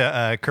jump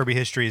into Kirby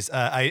histories,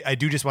 I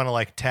do just want to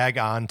like tag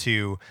on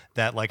to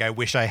that. Like, I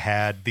wish I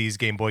had these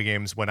Game Boy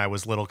games when I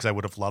was little because I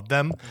would have loved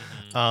them.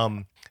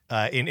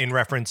 In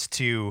reference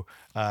to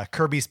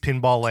Kirby's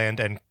Pinball Land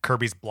and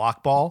Kirby's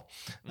Block Ball.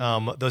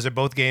 Those are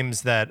both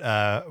games that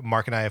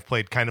Mark and I have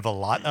played kind of a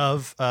lot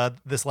of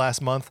this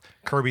last month.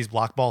 Kirby's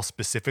Block Ball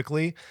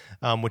specifically,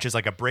 which is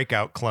like a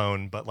breakout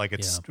clone, but like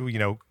it's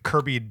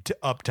Kirby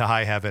up to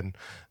high heaven.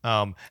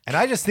 And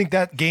I just think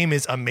that game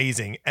is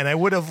amazing, and I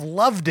would have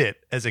loved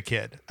it as a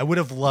kid. I would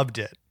have loved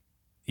it.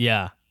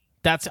 Yeah,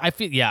 that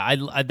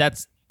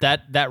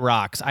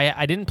rocks.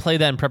 I didn't play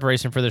that in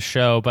preparation for the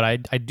show, but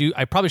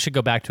I probably should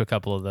go back to a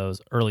couple of those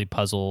early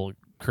puzzle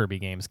Kirby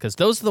games, because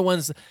those are the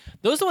ones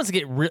that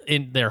get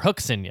in their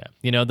hooks in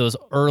you. Those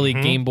early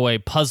Game Boy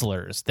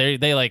puzzlers.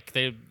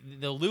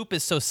 The loop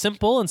is so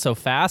simple and so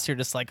fast. You're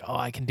just like, oh,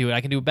 I can do it.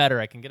 I can do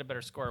better. I can get a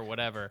better score or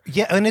whatever.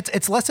 Yeah, and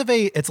it's less of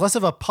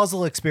a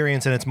puzzle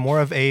experience, and it's more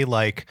of a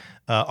like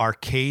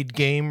arcade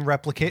game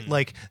replicate.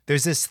 Like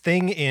there's this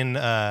thing in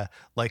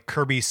like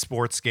Kirby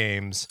sports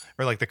games,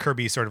 or like the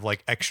Kirby sort of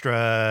like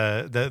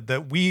extra.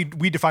 We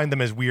define them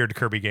as weird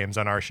Kirby games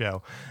on our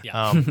show.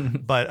 Yeah.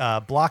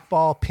 But Block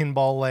Ball,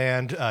 Pinball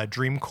Land,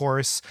 Dream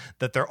Course,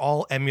 that they're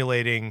all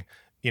emulating,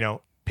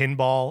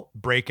 Pinball,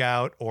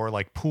 Breakout, or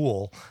like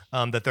Pool,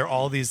 that they're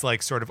all these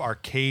like sort of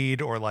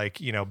arcade or like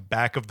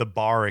back of the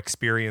bar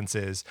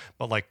experiences,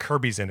 but like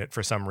Kirby's in it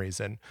for some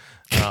reason,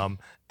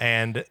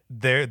 and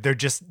they're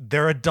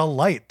a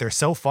delight. They're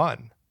so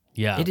fun.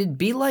 Yeah, it'd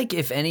be like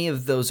if any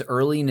of those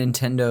early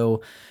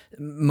Nintendo,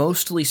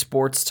 mostly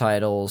sports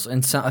titles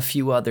and a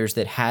few others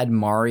that had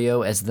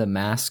Mario as the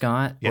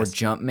mascot or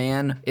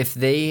Jumpman, if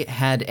they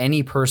had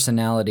any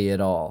personality at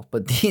all.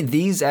 But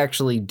these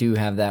actually do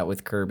have that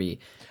with Kirby.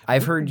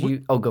 I've heard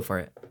you. Oh, go for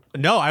it.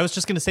 No, I was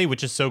just going to say,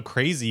 which is so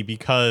crazy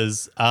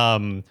because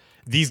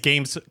these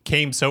games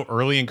came so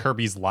early in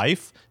Kirby's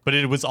life, but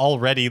it was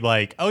already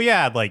like, oh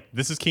yeah, like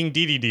this is King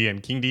Dedede,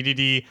 and King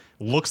Dedede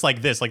looks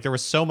like this. Like there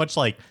was so much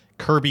like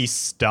Kirby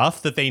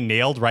stuff that they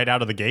nailed right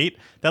out of the gate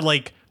that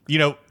like,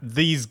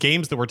 these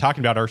games that we're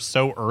talking about are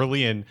so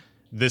early in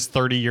this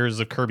 30 years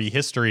of Kirby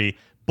history,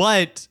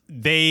 but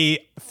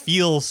they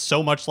feel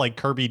so much like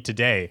Kirby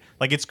today.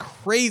 Like it's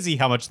crazy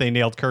how much they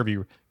nailed Kirby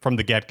from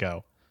the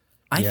get-go.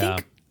 I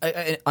think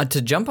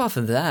to jump off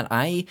of that,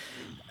 I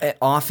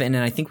often,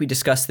 and I think we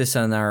discussed this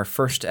on our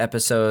first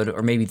episode,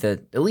 or maybe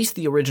at least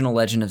the original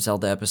Legend of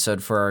Zelda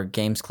episode for our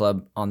Games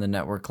Club on the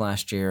network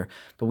last year,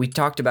 but we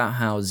talked about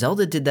how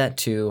Zelda did that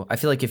too. I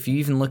feel like if you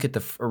even look at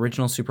the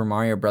original Super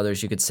Mario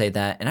Brothers, you could say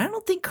that, and I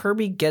don't think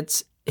Kirby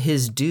gets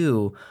his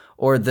due,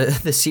 or the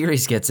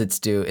series gets its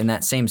due in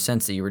that same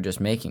sense that you were just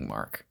making,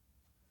 Mark.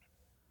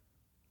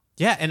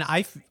 Yeah, and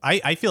I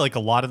feel like a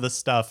lot of the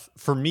stuff,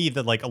 for me,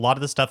 that like a lot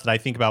of the stuff that I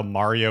think about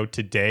Mario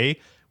today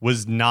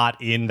was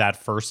not in that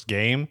first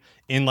game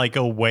in like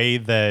a way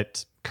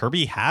that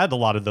Kirby had a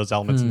lot of those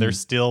elements, and they're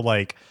still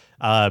like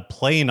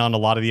playing on a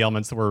lot of the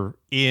elements that were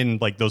in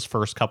like those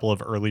first couple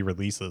of early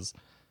releases.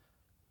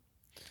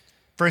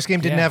 First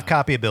game didn't Yeah. have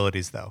copy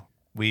abilities though.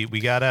 We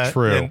gotta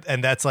True.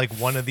 and that's like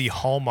one of the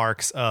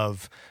hallmarks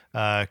of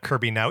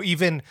Kirby now,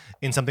 even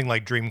in something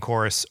like Dream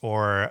Course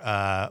or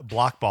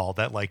Block Ball,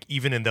 that like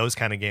even in those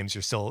kind of games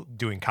you're still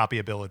doing copy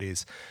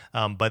abilities,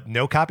 but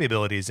no copy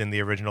abilities in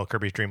the original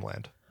Kirby's Dream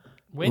Land.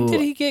 When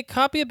did he get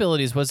copy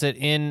abilities? Was it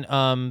in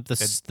the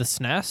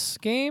SNES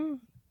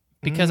game?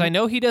 Because I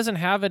know he doesn't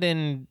have it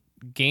in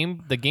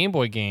the Game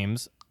Boy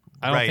games.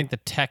 I don't Right. think the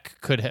tech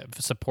could have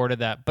supported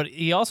that, but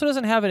he also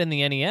doesn't have it in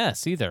the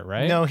NES either,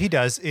 right? No, he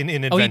does in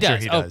Oh, he Adventure.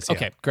 does. He does. Oh,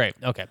 okay, great.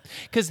 Okay,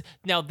 because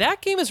now that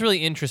game is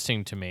really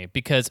interesting to me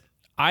because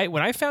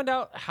when I found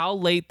out how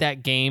late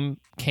that game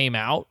came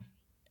out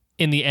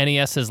in the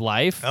NES's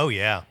life, Oh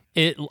yeah.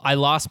 I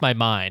lost my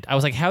mind. I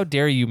was like, how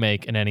dare you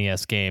make an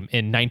NES game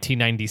in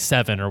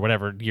 1997 or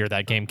whatever year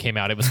that game came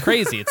out? It was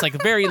crazy. It's like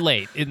very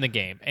late in the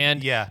game,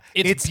 and Yeah,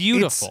 it's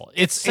beautiful.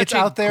 It's such it's a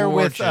out there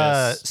with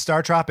gorgeous-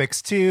 Star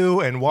Tropics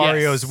 2 and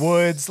Wario's Yes.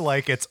 Woods.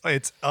 Like it's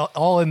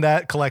all in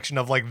that collection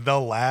of like the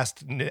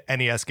last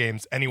NES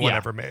games anyone Yeah.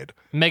 ever made.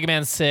 Mega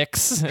Man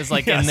 6 is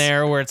like in Yes.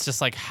 there where it's just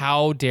like,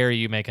 how dare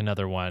you make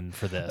another one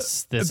for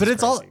this? This But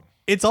is crazy.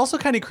 it's also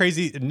kind of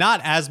crazy,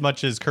 not as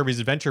much as Kirby's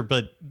Adventure,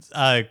 but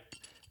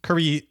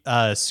Kirby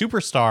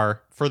Superstar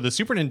for the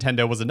Super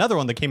Nintendo was another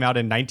one that came out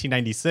in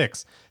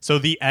 1996. So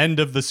the end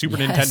of the Super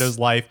Yes. Nintendo's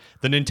life,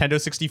 the Nintendo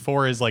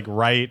 64 is like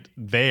right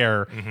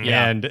there,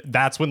 Yeah. and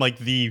that's when like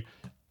the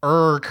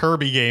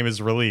Kirby game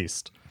is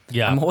released.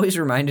 Yeah. I'm always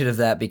reminded of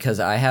that because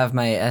I have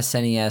my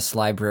SNES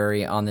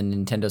library on the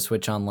Nintendo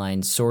Switch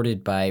Online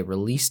sorted by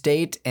release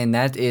date, and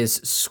that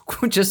is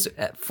just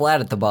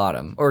flat at the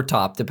bottom or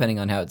top, depending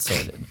on how it's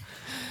sorted.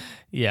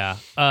 Yeah.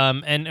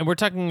 And we're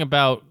talking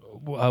about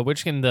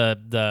which game, the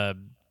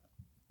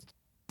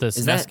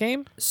SNES that-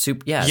 game?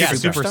 Yeah, Yeah,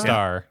 Superstar.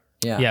 Superstar.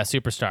 Yeah. Yeah,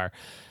 Superstar.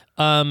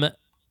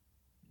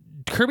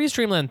 Kirby's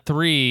Dream Land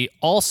 3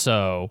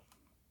 also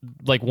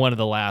like one of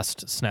the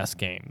last SNES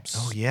games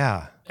Oh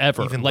yeah.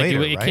 ever. Even Like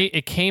later, it right?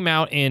 it came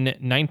out in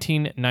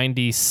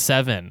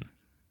 1997.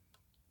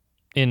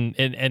 In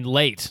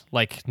late,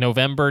 like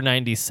November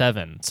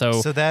 97. So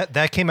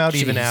that came out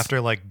even Jeez. after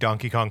like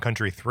Donkey Kong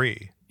Country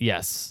 3.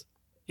 yes.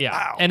 Yeah.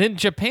 Wow. And in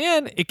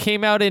Japan, it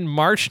came out in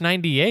March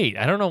 98.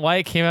 I don't know why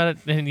it came out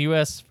in the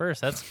US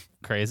first. That's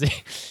crazy.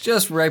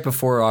 Just right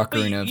before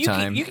Ocarina of you Time.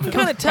 Can, you can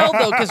kind of tell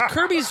though, because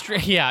Kirby's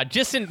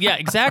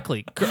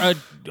exactly.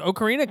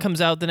 Ocarina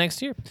comes out the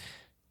next year.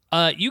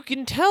 You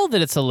can tell that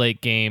it's a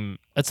late game.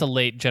 It's a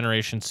late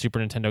generation Super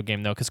Nintendo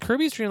game though, because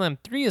Kirby's Dream Land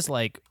 3 is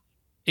like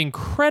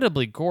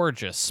incredibly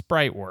gorgeous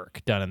sprite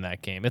work done in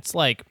that game. It's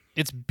like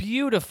it's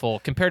beautiful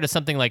compared to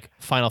something like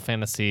Final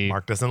Fantasy.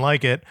 Mark doesn't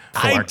like it.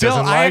 I Mark don't.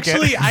 doesn't I like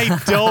actually, it. I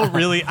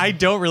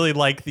don't really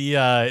like the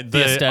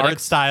aesthetics? art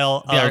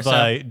style The art of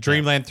style?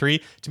 Dreamland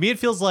 3. To me, it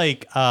feels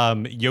like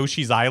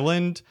Yoshi's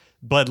Island,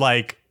 but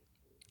like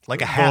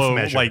Like a half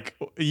measure. Like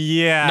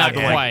yeah, Not the,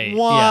 like, quite,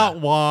 Wah yeah.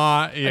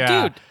 wah.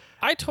 Yeah, Dude,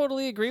 I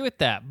totally agree with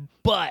that.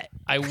 But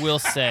I will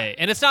say,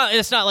 and it's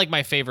not like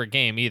my favorite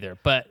game either,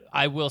 but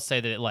I will say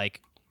that it, like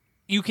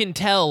you can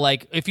tell,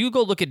 like if you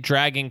go look at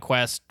Dragon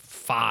Quest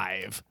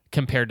V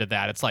compared to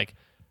that, it's like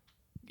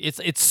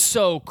it's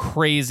so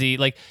crazy.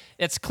 Like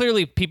it's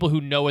clearly people who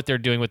know what they're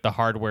doing with the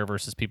hardware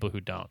versus people who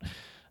don't,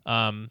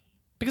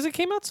 because it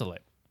came out so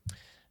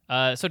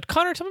late. So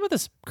Connor, tell me about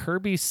this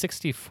Kirby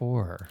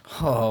 64.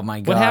 Oh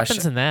my gosh. What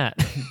happens in that?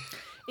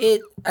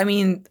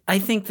 I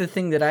think the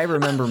thing that I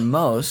remember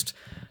most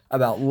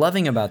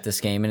loving about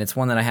this game, and it's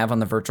one that I have on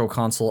the Virtual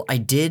Console, I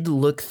did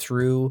look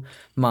through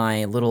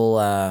my little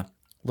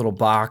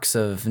box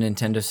of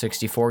Nintendo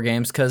 64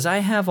 games because I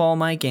have all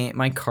my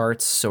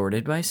carts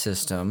sorted by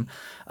system.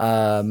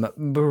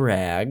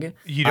 Brag.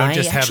 You don't I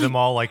just have actually- them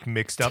all like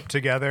mixed up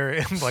together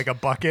in like a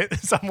bucket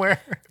somewhere.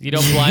 You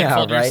don't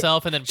blindfold right.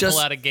 yourself and then Just-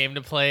 pull out a game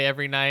to play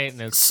every night.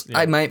 And it's,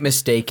 I might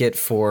mistake it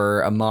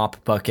for a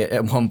mop bucket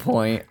at one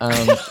point.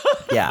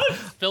 Yeah.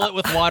 fill it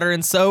with water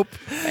and soap.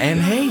 And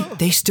hey,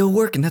 they still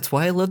work, and that's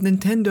why I love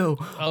Nintendo.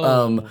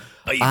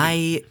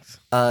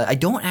 I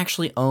don't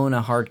actually own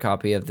a hard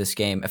copy of this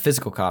game, a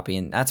physical copy,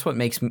 and that's what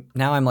makes me,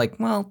 now I'm like,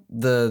 well,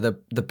 the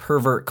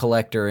pervert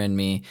collector in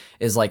me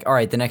is like, all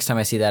right, the next time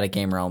I see that at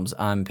Game Realms,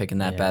 I'm picking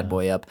that bad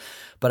boy up.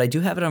 But I do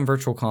have it on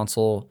Virtual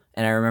Console,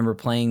 and I remember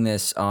playing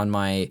this on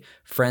my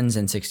friend's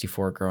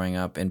N64 growing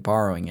up and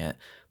borrowing it.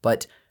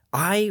 But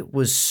I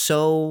was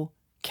so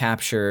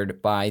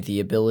captured by the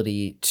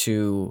ability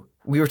to,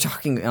 we were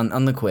talking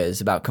on the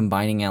quiz about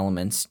combining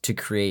elements to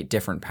create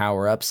different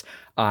power-ups.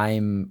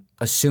 I'm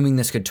assuming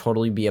this could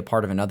totally be a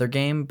part of another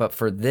game, but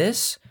for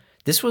this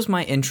was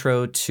my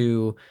intro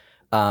to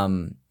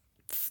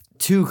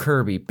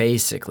Kirby,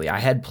 basically. I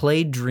had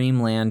played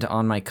Dreamland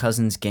on my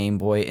cousin's Game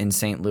Boy in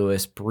St.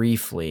 Louis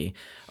briefly,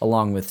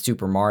 along with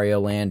Super Mario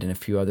Land and a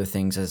few other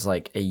things as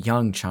like a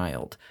young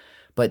child.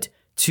 But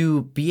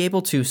to be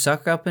able to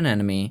suck up an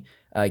enemy,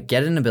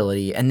 get an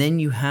ability, and then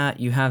you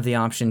have the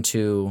option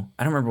to,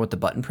 I don't remember what the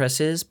button press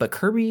is, but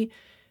Kirby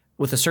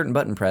with a certain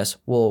button press,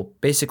 will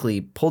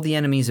basically pull the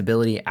enemy's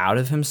ability out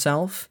of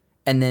himself,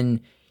 and then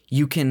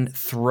you can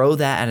throw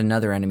that at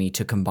another enemy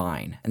to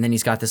combine. And then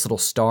he's got this little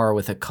star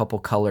with a couple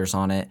colors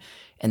on it,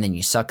 and then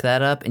you suck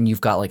that up, and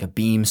you've got like a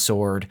beam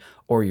sword,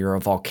 or you're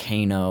a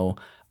volcano.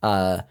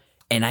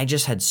 And I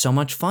just had so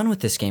much fun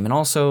with this game. And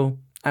also,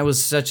 I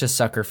was such a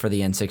sucker for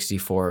the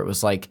N64. It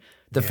was like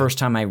the first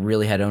time I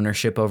really had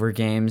ownership over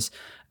games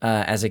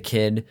as a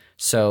kid.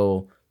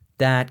 So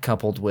that,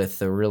 coupled with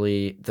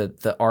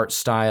the art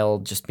style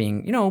just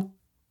being,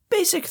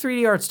 basic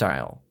 3D art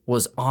style,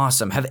 was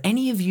awesome. Have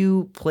any of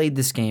you played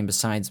this game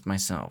besides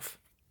myself?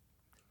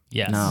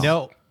 Yes.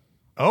 No.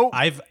 Oh,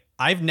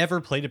 I've never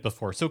played it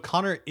before. So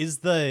Connor, is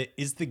the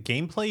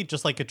gameplay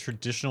just like a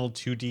traditional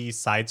 2D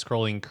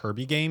side-scrolling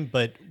Kirby game,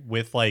 but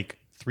with like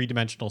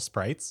 3-dimensional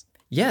sprites?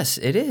 Yes,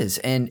 it is.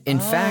 And in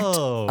fact,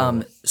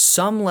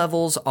 some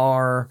levels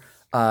are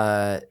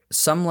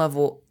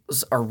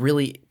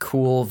really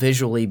cool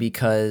visually,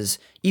 because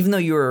even though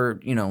you're,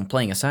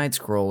 playing a side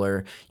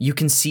scroller, you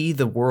can see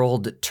the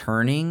world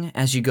turning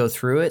as you go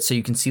through it. So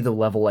you can see the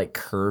level like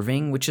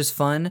curving, which is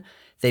fun.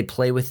 They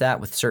play with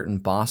that with certain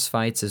boss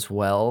fights as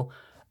well.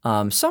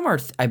 Some are,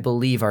 I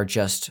believe, are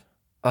just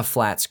a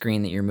flat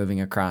screen that you're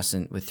moving across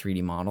with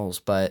 3D models,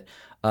 but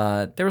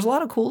there was a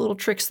lot of cool little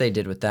tricks they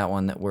did with that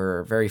one that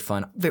were very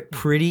fun.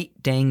 Pretty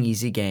dang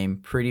easy game,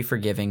 pretty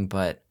forgiving,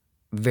 but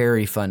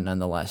very fun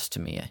nonetheless to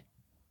me.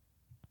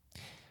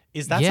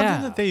 Is that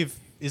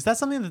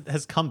something that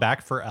has come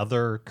back for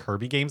other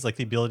Kirby games, like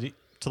the ability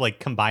to like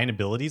combine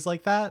abilities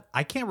like that?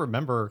 I can't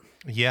remember.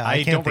 Yeah,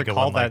 I can't don't think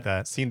recall of one like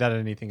that. seen that in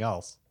anything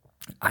else.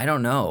 I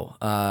don't know.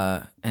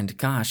 And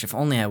gosh, if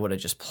only I would have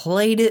just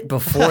played it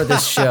before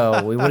this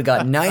show, we would have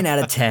got 9 out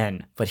of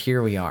 10. But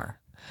here we are.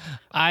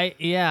 I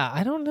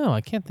don't know.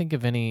 I can't think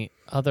of any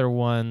other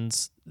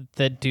ones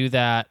that do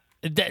that.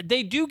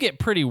 They do get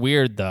pretty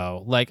weird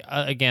though. Like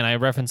again, I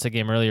referenced a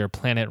game earlier,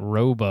 Planet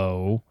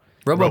Robo.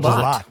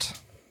 Robobot.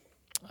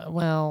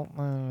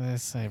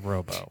 Let's say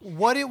Robo.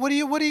 What do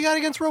you got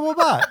against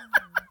Robobot?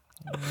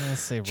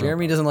 Let's say Robo.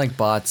 Jeremy doesn't like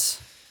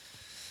bots.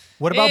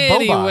 What about Bobots?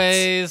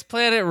 Anyways,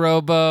 Planet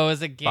Robo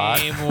is a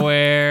game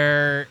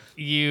where have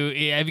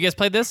you guys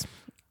played this?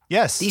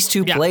 Yes. These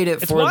two Yeah, played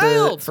it it's for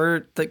wild.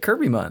 the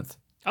Kirby month.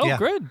 Oh, Yeah.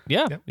 good.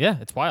 Yeah. Yep. Yeah.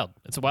 It's wild.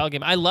 It's a wild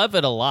game. I love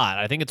it a lot.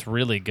 I think it's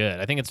really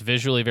good. I think it's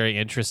visually very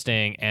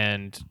interesting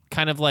and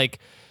kind of like,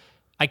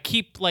 I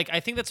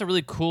think that's a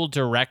really cool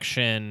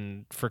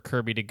direction for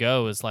Kirby to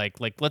go, is like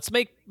let's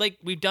make, like,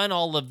 we've done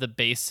all of the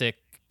basic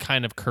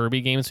kind of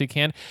Kirby games we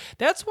can.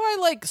 That's why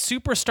like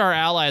Superstar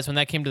Allies, when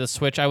that came to the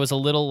Switch, I was a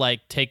little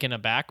like taken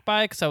aback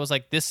by, because I was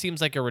like, this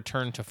seems like a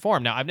return to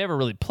form. Now, I've never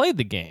really played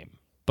the game,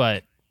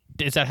 but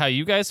is that how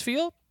you guys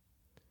feel?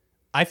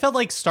 I felt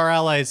like Star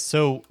Allies.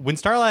 So when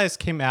Star Allies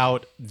came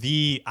out,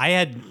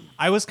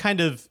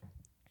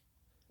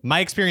 my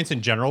experience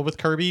in general with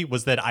Kirby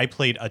was that I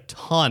played a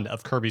ton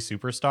of Kirby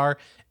Superstar,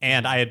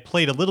 and I had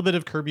played a little bit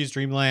of Kirby's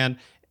Dream Land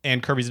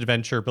and Kirby's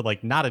Adventure, but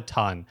like not a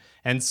ton.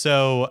 And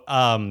so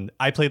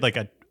I played like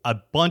a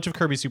bunch of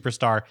Kirby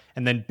Superstar,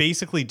 and then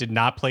basically did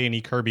not play any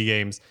Kirby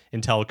games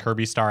until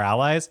Kirby Star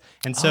Allies.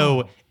 And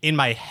so in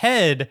my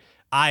head,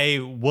 I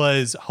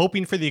was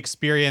hoping for the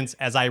experience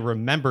as I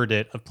remembered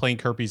it of playing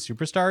Kirby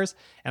Superstars,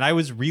 and I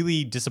was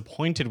really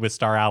disappointed with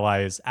Star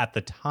Allies at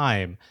the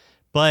time.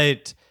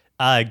 But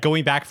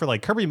going back for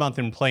like Kirby Month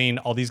and playing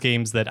all these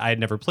games that I had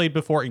never played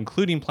before,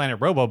 including Planet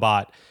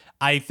Robobot,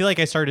 I feel like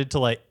I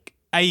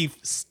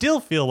still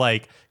feel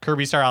like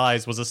Kirby Star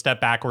Allies was a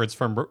step backwards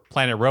from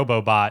Planet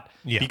Robobot,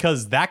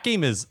 because that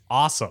game is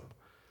awesome.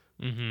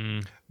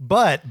 Mm-hmm.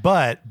 But,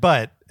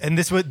 and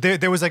this was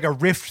there was like a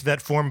rift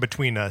that formed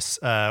between us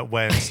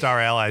when Star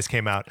Allies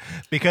came out,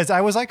 because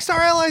I was like,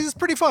 Star Allies is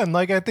pretty fun.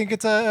 Like, I think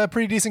it's a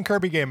pretty decent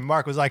Kirby game. And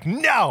Mark was like,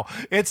 no,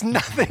 it's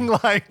nothing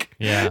like,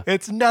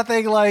 Superstar.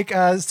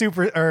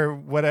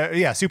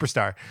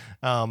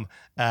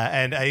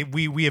 And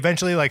we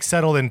eventually like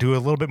settled into a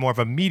little bit more of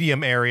a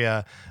medium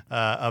area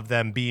of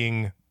them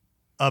being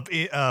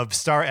of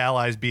Star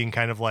Allies being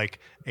kind of like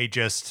a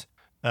just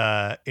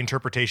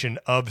interpretation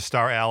of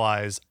Star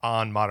Allies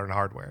on modern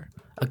hardware.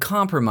 A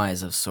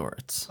compromise of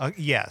sorts.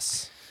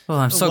 Yes. Well,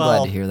 I'm so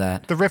glad to hear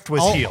that. The rift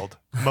was healed,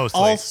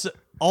 mostly.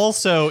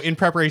 Also, in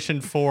preparation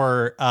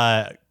for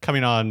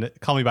coming on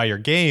Call Me By Your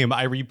Game,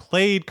 I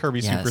replayed Kirby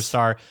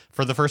Superstar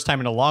for the first time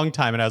in a long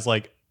time, and I was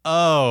like,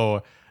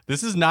 oh,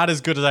 this is not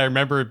as good as I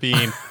remember it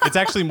being. It's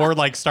actually more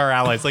like Star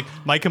Allies. Like,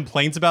 my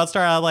complaints about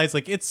Star Allies,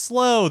 like, it's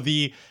slow.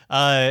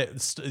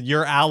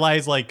 Your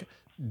allies, like,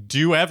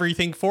 do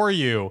everything for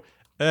you.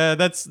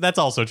 That's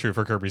also true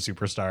for Kirby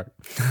Superstar.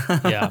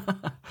 Yeah.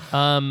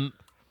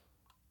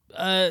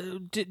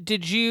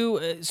 Did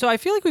you? So I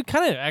feel like we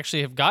kind of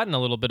actually have gotten a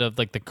little bit of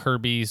like the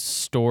Kirby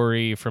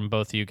story from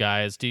both of you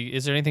guys.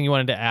 Is there anything you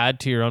wanted to add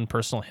to your own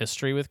personal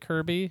history with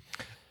Kirby?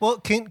 Well,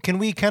 can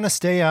we kind of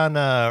stay on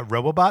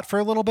Robobot for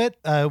a little bit?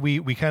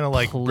 We kind of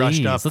like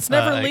brushed up. Let's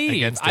never leave.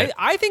 Against it.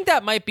 I think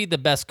that might be the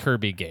best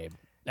Kirby game,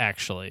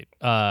 actually.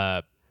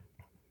 Maybe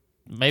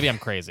I'm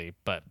crazy,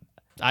 but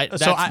I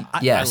love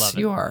it. Yes,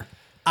 you are.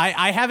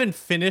 I haven't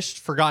finished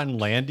Forgotten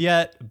Land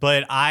yet,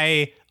 but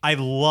I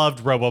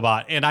loved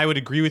Robobot, and I would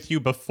agree with you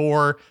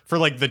before for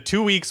like the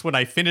 2 weeks when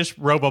I finished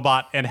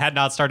Robobot and had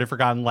not started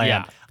Forgotten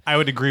Land. Yeah. I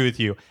would agree with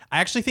you. I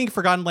actually think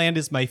Forgotten Land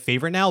is my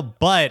favorite now,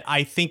 but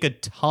I think a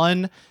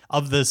ton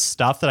of the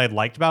stuff that I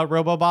liked about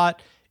Robobot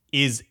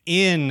is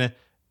in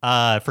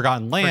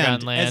Forgotten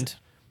Land. Forgotten Land.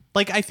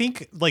 I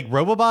think like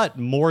Robobot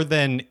more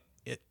than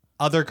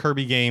other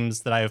Kirby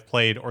games that I have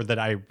played or that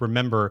I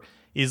remember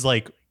is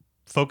like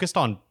focused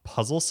on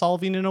puzzle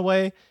solving in a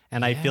way,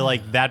 and I feel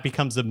like that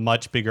becomes a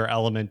much bigger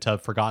element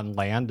of Forgotten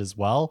Land as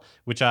well,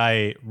 which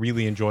I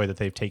really enjoy that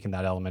they've taken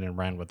that element and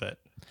ran with it.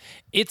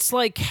 It's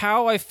like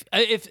how if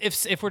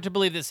we're to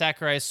believe that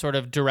Sakurai is sort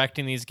of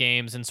directing these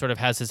games and sort of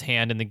has his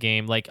hand in the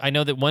game. Like I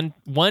know that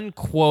one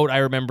quote I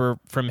remember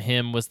from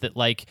him was that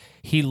like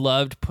he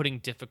loved putting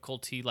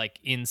difficulty like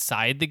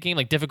inside the game,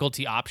 like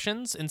difficulty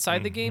options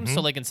inside the game.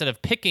 So like instead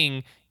of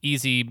picking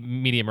easy,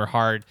 medium, or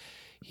hard,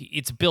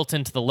 it's built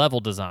into the level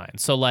design.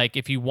 So like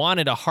if you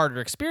wanted a harder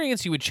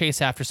experience, you would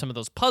chase after some of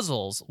those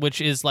puzzles, which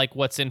is like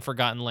what's in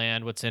Forgotten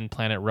Land, what's in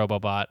Planet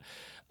Robobot.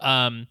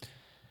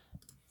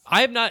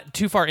 I am not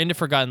too far into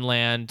Forgotten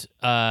Land.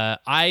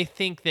 I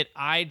think that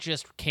I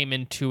just came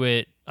into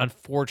it,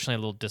 unfortunately, a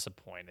little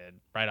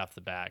disappointed right off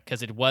the bat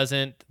because it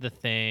wasn't the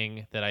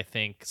thing that I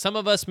think some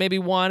of us maybe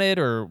wanted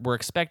or were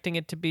expecting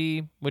it to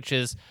be, which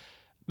is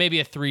maybe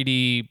a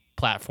 3D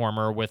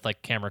platformer with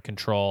like camera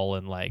control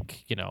and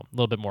like, you know, a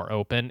little bit more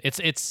open.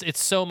 It's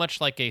so much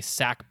like a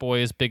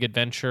Sackboy's Big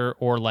Adventure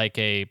or like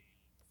a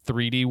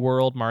 3D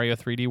world, Mario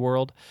 3D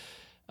World.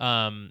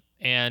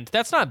 And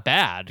that's not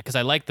bad because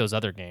I like those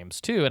other games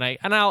too, and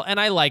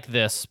I like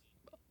this,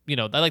 you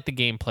know, I like the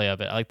gameplay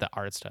of it, I like the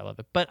art style of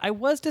it, but I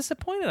was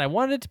disappointed. I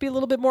wanted it to be a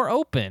little bit more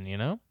open, you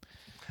know.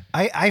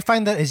 I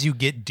find that as you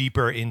get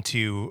deeper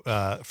into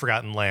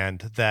Forgotten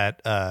Land,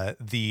 that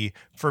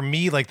for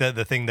me, like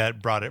the thing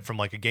that brought it from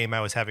like a game I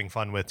was having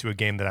fun with to a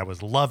game that I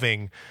was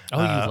loving. Oh,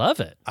 you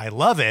love it? I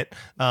love it.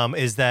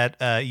 Is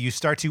that you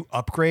start to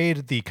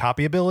upgrade the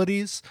copy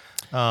abilities.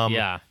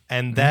 Yeah.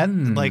 And that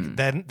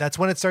then that's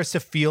when it starts to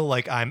feel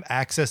like I'm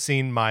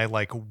accessing my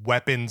like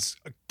weapons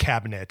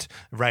cabinet,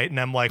 right? And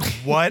I'm like,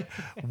 what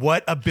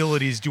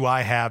abilities do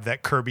I have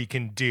that Kirby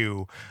can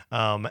do?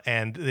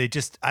 And they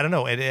just, I don't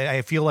know.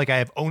 I feel like I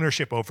have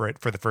ownership over it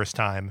for the first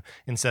time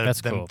instead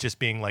of them just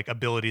being like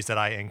abilities that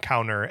I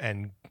encounter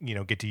and, you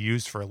know, get to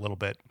use for a little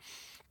bit.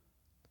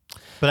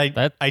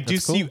 But I do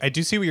see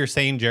what you're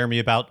saying, Jeremy,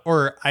 about,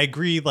 or I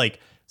agree, like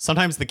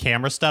sometimes the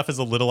camera stuff is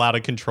a little out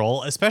of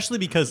control, especially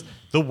because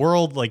the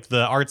world, like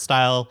the art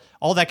style,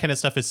 all that kind of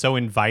stuff is so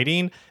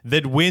inviting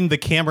that when the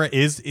camera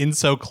is in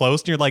so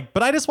close and you're like,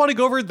 but I just want to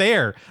go over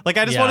there. Like,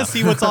 I just want to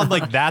see what's on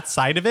like that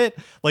side of it.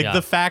 Like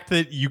the fact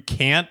that you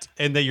can't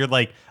and that you're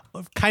like,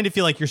 kind of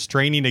feel like you're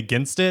straining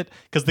against it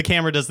because the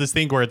camera does this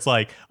thing where it's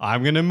like,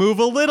 I'm going to move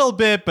a little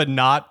bit, but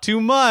not too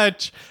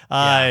much.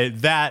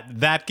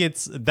 That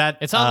gets that.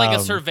 It's on like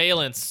a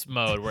surveillance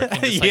mode where it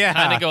can just like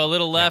kind of go a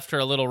little left or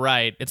a little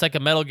right. It's like a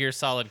Metal Gear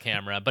Solid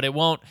camera, but it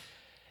won't.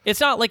 It's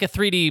not like a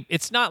 3D.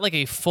 It's not like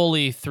a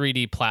fully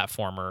 3D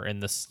platformer in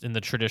the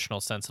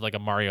traditional sense of like a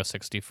Mario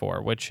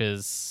 64, which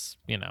is,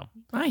 you know.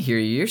 I hear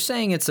you. You're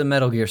saying it's a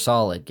Metal Gear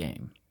Solid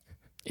game.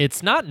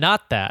 It's not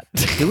that.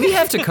 Do we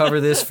have to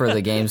cover this for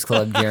the Games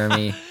Club,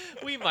 Jeremy?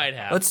 We might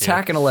have. Let's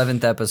tack an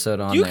 11th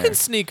episode on you there. can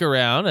sneak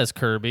around as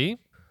Kirby.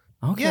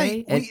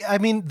 Okay. Yeah, I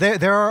mean,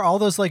 there are all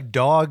those like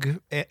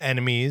dog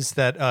enemies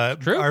that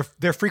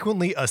they're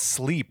frequently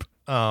asleep.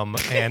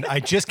 And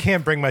I just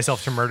can't bring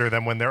myself to murder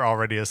them when they're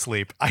already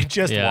asleep. I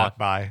just walk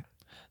by.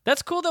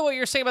 That's cool though. What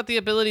you're saying about the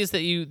abilities that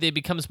they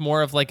becomes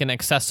more of like an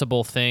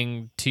accessible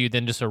thing to you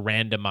than just a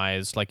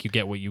randomized, like you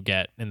get what you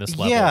get in this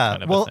level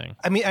kind of a thing.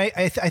 I mean,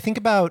 I think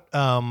about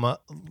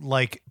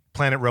like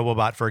Planet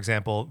Robobot, for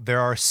example. There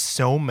are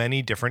so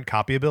many different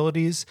copy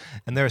abilities,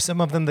 and there are some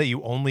of them that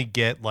you only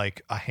get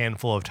like a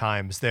handful of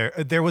times.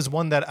 There was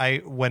one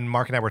that when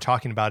Mark and I were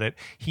talking about it,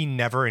 he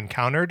never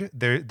encountered.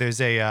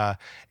 There's a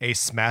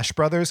Smash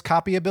Brothers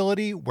copy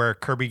ability where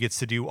Kirby gets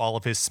to do all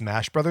of his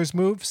Smash Brothers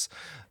moves.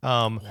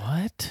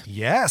 What?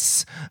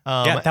 Yes.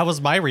 Yeah, that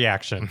was my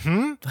reaction.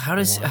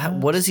 Mm-hmm.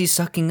 What is he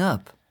sucking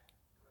up?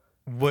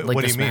 What Like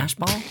do the you mean? Smash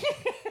Ball?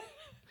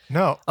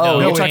 No. Oh, No,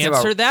 you're talking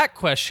answer about that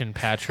question,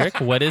 Patrick.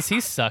 What is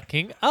he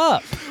sucking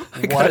up?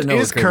 What know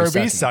is what Kirby's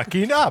Kirby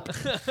sucking up?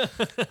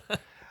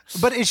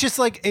 But it's just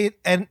like it,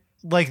 and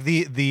like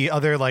the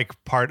other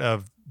like part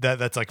of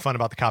that's like fun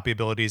about the copy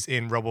abilities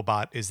in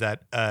Robobot is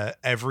that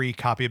every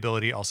copy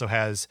ability also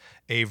has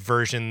a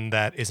version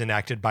that is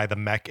enacted by the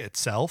mech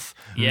itself,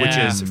 which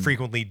is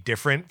frequently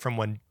different from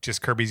when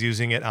just Kirby's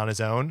using it on his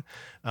own.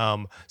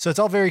 So it's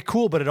all very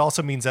cool, but it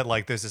also means that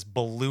like there's this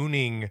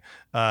ballooning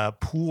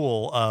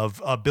pool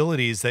of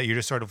abilities that you're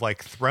just sort of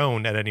like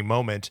thrown at any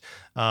moment.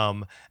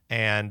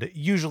 And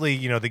usually,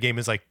 you know, the game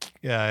is like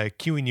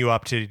queuing you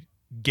up to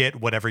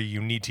get whatever you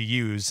need to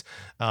use.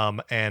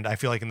 And I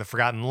feel like in the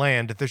Forgotten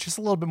Land, there's just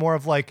a little bit more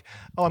of like,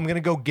 oh, I'm going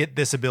to go get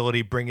this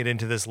ability, bring it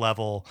into this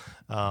level,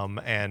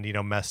 and, you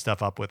know, mess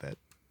stuff up with it.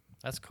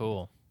 That's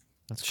cool.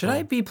 Should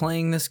I be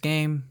playing this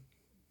game?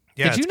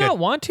 Yeah, Did you it's not good.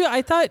 want to?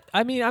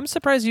 I'm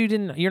surprised you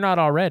didn't. You're not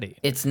already.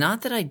 It's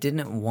not that I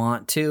didn't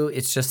want to.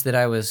 It's just that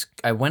I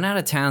went out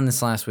of town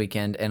this last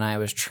weekend and I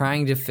was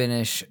trying to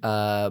finish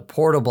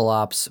Portable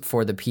Ops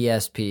for the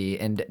PSP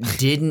and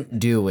didn't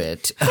do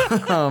it.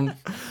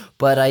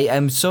 But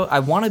I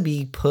want to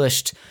be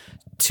pushed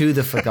to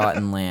the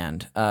Forgotten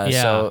Land.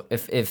 So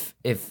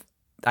if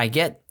I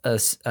get a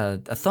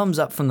thumbs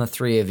up from the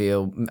three of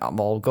you,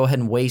 I'll go ahead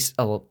and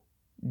I'll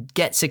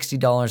get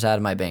 $60 out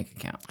of my bank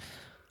account.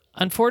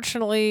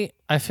 Unfortunately,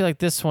 I feel like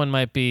this one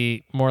might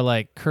be more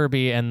like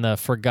Kirby and the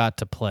Forgot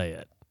to Play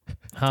It.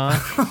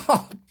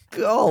 Huh?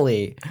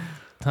 Golly.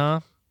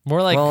 Huh?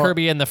 More like Well-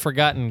 Kirby and the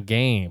Forgotten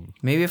Game.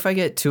 Maybe if I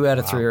get 2 out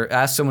of 3, or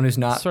ask someone who's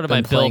not Sort of been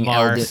my Bill playing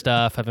Maher Elden.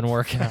 stuff I've been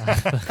working on.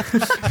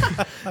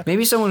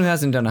 Maybe someone who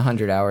hasn't done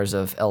 100 hours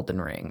of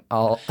Elden Ring.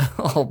 I'll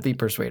be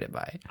persuaded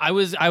by it. I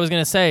was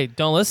gonna say,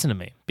 don't listen to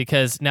me,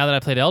 because now that I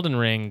played Elden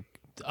Ring,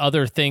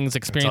 other things,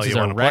 experiences you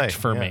are wanna wrecked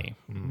play, for yeah. me.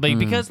 Like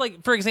because,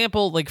 like, for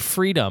example, like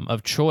freedom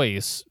of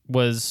choice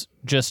is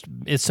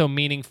so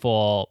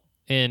meaningful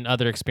in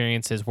other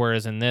experiences,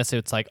 whereas in this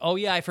it's like, oh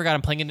yeah, I forgot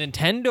I'm playing a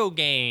Nintendo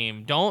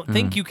game. Don't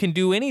think you can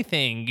do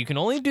anything. You can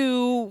only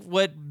do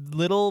what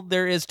little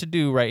there is to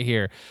do right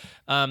here.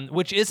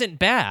 Which isn't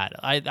bad.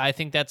 I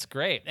think that's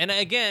great. And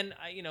again,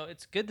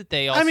 it's good that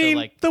they also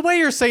the way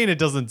you're saying it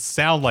doesn't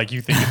sound like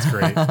you think it's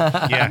great.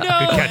 Yeah,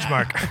 No. good catch,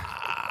 Mark.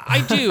 I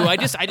do. I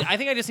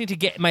think I just need to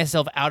get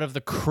myself out of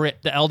the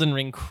crypt, the Elden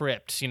Ring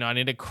crypt. I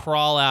need to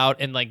crawl out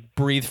and like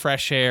breathe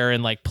fresh air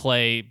and like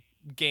play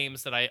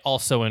games that I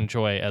also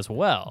enjoy as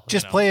well.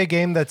 Just play a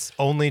game that's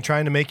only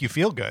trying to make you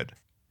feel good.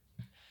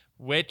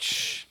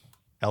 which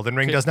Elden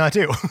Ring does not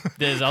do.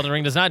 this Elden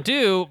Ring does not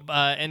do.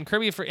 And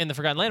Kirby in the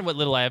Forgotten Land, what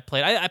little I have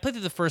played, I played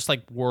through the first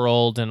like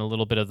world and a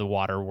little bit of the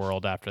water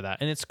world after that,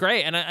 and it's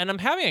great, and I'm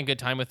having a good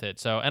time with it.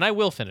 So, and I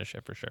will finish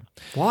it for sure.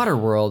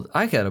 Waterworld,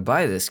 I gotta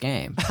buy this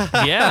game.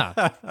 Yeah,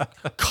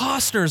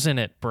 Costner's in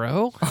it,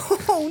 bro.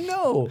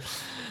 Oh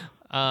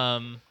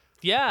no!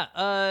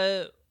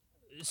 Yeah.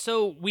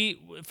 So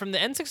we from the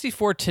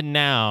N64 to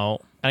now,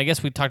 and I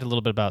guess we talked a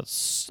little bit about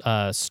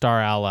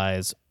Star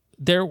Allies.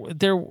 There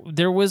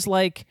was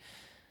like,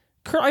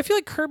 I feel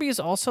like Kirby has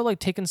also like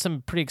taken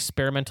some pretty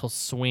experimental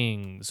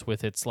swings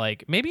with its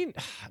like maybe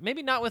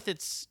not with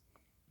its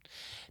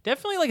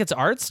definitely like its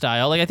art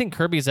style. Like I think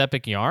Kirby's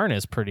Epic Yarn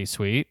is pretty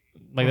sweet.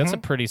 Like that's a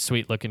pretty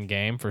sweet looking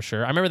game for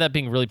sure. I remember that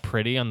being really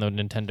pretty on the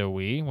Nintendo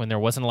Wii when there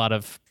wasn't a lot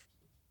of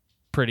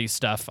pretty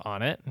stuff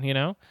on it,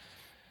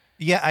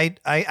 Yeah,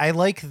 I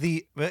like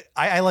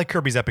I like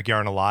Kirby's Epic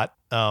Yarn a lot.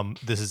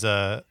 This is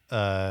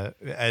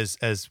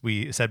as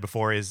we said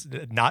before, is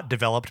not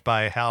developed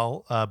by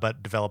HAL,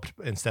 but developed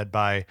instead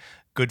by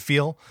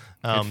Goodfeel.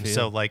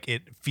 So like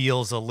it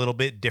feels a little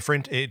bit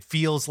different. It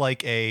feels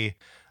like a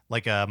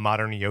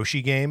modern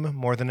Yoshi game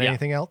more than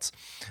anything else.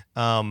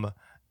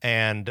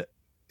 And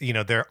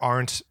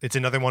it's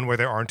another one where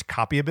there aren't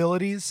copy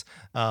abilities.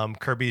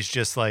 Kirby's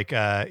just like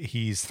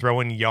he's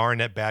throwing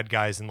yarn at bad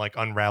guys and like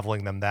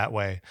unraveling them that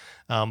way.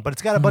 But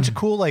it's got a bunch of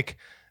cool like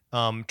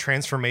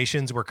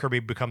transformations where Kirby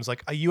becomes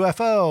like a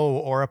UFO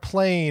or a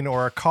plane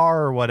or a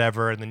car or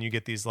whatever, and then you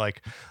get these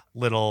like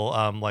little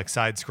like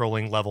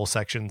side-scrolling level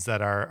sections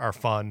that are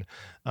fun.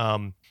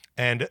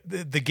 And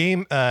the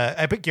game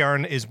Epic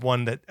Yarn is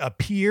one that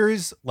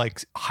appears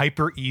like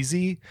hyper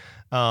easy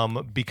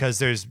because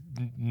there's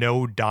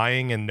no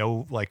dying and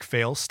no like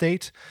fail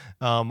state.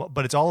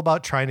 But it's all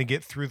about trying to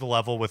get through the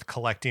level with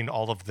collecting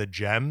all of the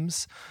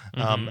gems.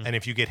 And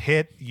if you get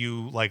hit,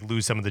 you like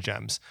lose some of the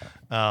gems.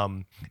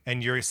 And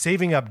you're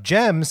saving up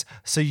gems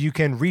so you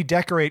can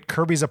redecorate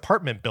Kirby's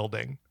apartment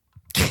building.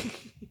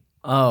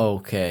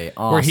 Okay,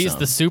 awesome. Where he's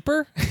the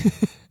super.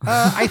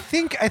 I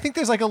think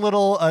there's like a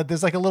little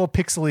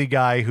pixely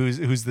guy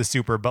who's the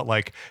super, but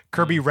like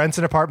Kirby rents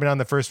an apartment on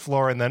the first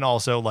floor and then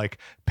also like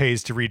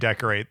pays to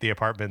redecorate the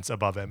apartments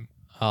above him.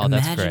 Oh,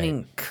 that's great.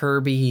 Imagining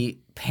Kirby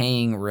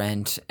paying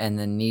rent and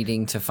then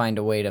needing to find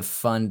a way to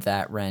fund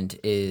that rent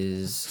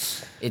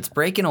it's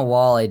breaking a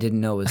wall I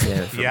didn't know was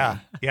there. For me.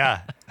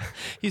 Yeah.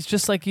 He's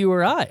just like you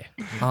or I.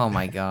 Oh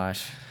my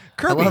gosh.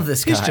 Kirby, I love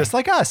this guy. he's just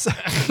like us.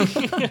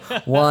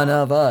 One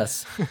of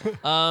us.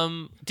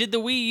 Did the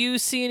Wii U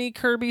see any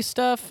Kirby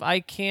stuff?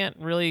 I can't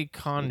really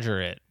conjure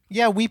it.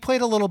 Yeah, we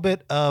played a little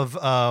bit of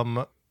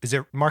is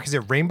it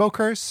Rainbow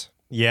Curse?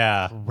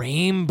 Yeah.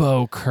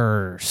 Rainbow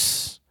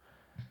Curse.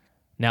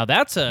 Now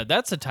that's a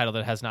title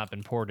that has not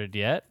been ported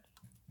yet.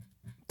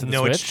 To the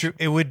No, it's Switch? true.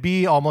 It would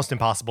be almost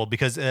impossible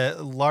because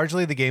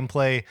largely the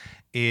gameplay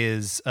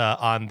is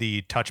on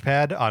the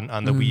touchpad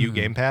on the Wii U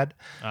gamepad.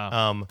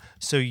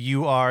 So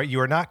you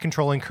are not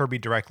controlling Kirby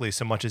directly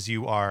so much as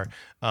you are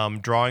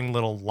drawing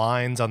little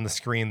lines on the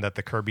screen that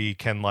the Kirby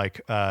can like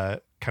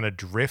kind of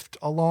drift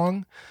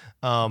along.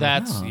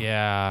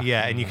 Yeah.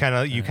 Yeah, and you kind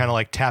of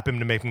like tap him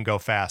to make him go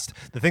fast.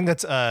 The thing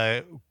that's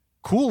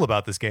cool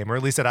about this game, or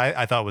at least that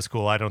I thought was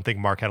cool. I don't think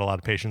Mark had a lot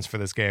of patience for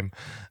this game.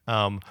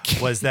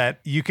 Was that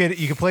you could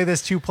play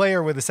this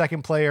 2-player where the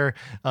second player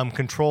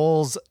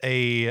controls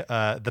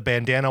the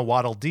bandana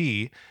Waddle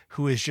Dee,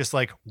 who is just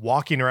like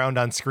walking around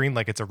on screen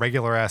like it's a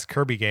regular ass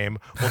Kirby game,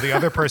 while the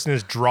other person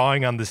is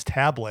drawing on this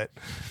tablet.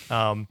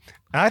 And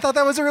I thought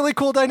that was a really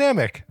cool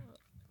dynamic.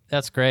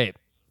 That's great.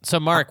 So,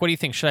 Mark, what do you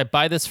think? Should I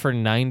buy this for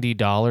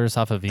 $90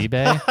 off of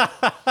eBay?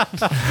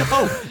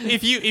 Oh,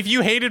 if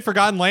you hated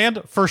Forgotten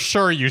Land, for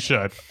sure you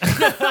should.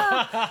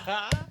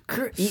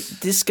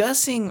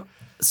 Discussing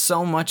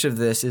so much of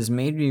this has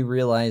made me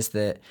realize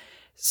that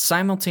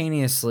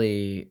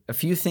simultaneously a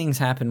few things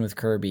happen with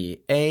Kirby.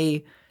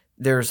 A,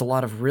 there's a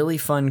lot of really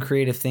fun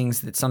creative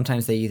things that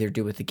sometimes they either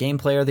do with the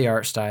gameplay or the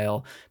art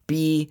style.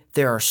 B,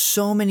 there are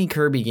so many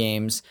Kirby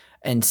games.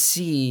 And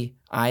C,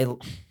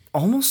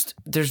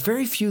 there's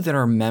very few that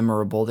are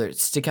memorable that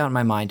stick out in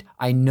my mind.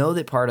 I know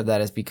that part of that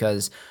is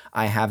because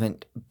I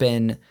haven't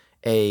been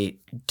a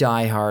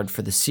diehard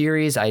for the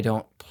series. I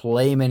don't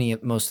play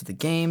most of the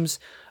games,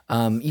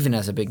 even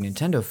as a big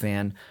Nintendo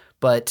fan.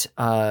 But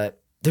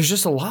there's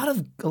just a lot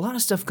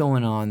of stuff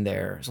going on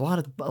there. There's a lot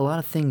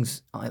of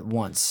things at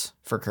once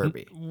for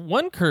Kirby.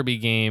 One Kirby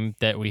game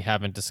that we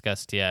haven't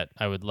discussed yet,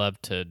 I would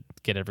love to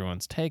get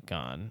everyone's take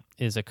on,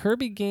 is a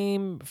Kirby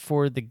game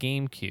for the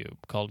GameCube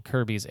called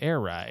Kirby's Air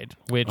Ride,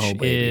 which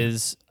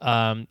is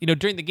during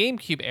the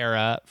GameCube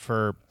era,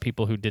 for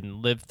people who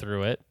didn't live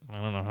through it. I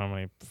don't know how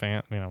many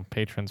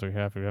patrons we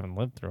have who haven't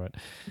lived through it.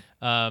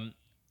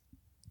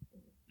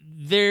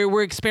 They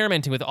were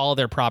experimenting with all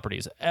their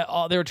properties.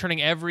 They were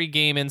turning every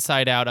game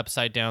inside out,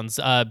 upside down.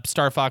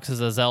 Star Fox is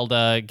a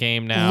Zelda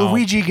game now.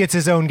 Luigi gets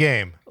his own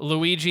game.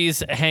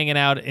 Luigi's hanging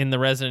out in the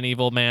Resident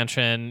Evil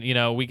mansion.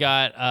 We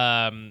got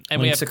and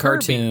Link's we have a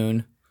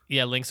cartoon.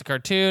 Yeah, Link's a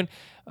cartoon.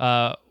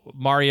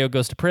 Mario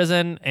goes to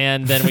prison,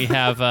 and then we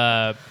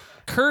have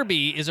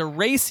Kirby is a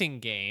racing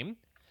game,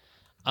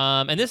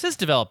 and this is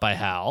developed by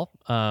HAL,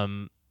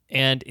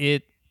 and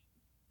it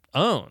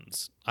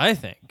owns, I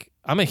think.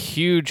 I'm a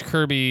huge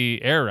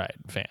Kirby Air Ride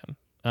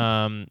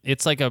fan.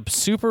 It's like a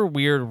super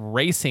weird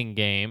racing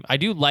game. I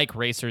do like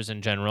racers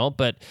in general,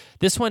 but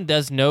this one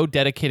does no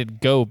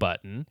dedicated go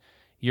button.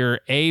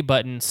 Your A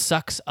button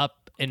sucks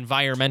up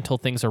environmental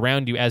things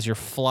around you as you're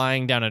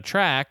flying down a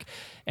track,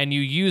 and you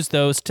use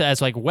those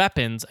as like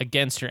weapons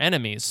against your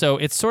enemies. So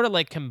it's sort of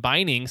like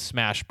combining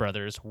Smash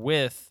Brothers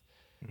with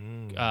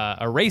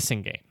a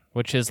racing game,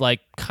 which is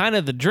like kind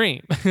of the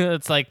dream.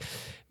 It's like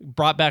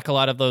brought back a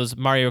lot of those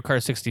Mario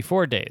Kart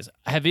 64 days.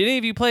 Have any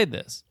of you played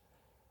this?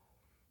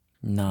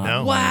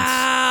 No.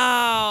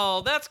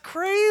 Wow, that's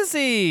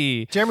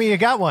crazy. Jeremy, you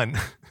got one.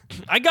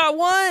 I got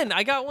one.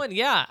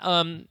 Yeah.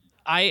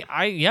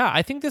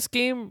 I think this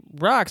game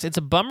rocks. It's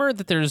a bummer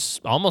that there's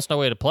almost no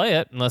way to play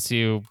it unless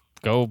you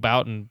go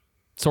out and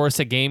source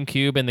a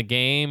GameCube in the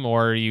game,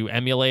 or you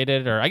emulate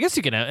it, or I guess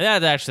you can.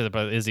 That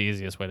actually is the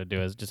easiest way to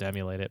do it, is just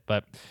emulate it.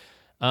 But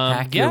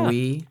Hack your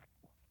Wii.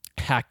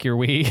 Hack your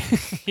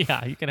Wii.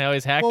 Yeah, you can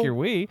always hack your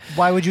Wii.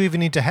 Why would you even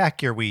need to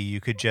hack your Wii? You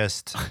could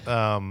just,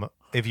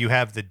 if you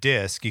have the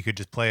disc, you could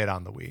just play it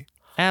on the Wii.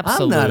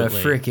 Absolutely. I'm not a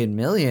freaking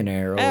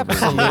millionaire.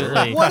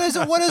 Absolutely. What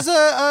does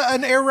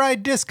an Air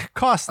Ride disc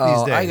cost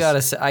these days? I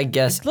gotta say, I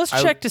guess. Let's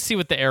check to see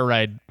what the Air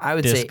Ride. I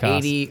would disc say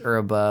costs. 80 or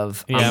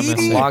above. Yeah,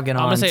 I'm logging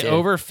on. I'm gonna say to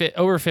over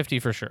 50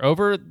 for sure.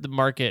 Over the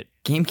market.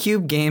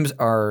 GameCube games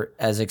are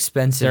as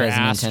expensive They're as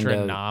Nintendo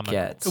astronomical.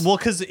 gets. Well,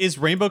 because is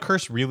Rainbow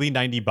Curse really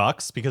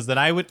 $90? Because then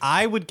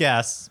I would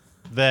guess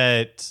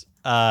that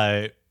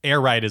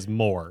Air Ride is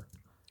more.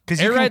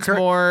 Air Ride's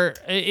more.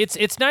 It's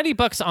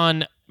 $90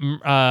 on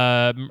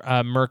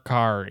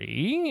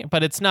Mercari,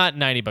 but it's not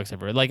 $90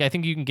 everywhere. Like I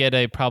think you can get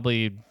I'm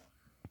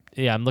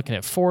looking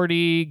at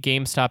 40.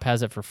 GameStop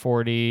has it for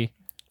 40.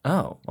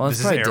 Oh, well, it's This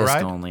is probably Air disc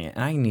Ride? only, and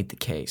I need the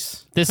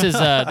case. This is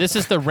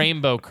the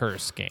Rainbow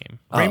Curse game.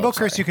 Rainbow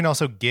Curse you can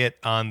also get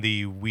on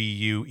the Wii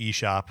U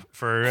eShop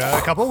for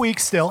a couple of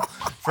weeks still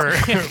for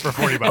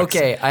 $40.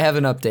 Okay, I have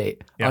an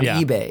update on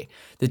Yeah. eBay.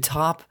 The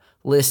top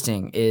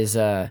listing is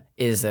a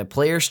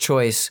Player's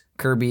Choice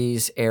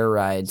Kirby's Air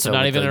Ride. So not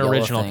with even the an yellow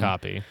original thing.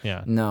 copy.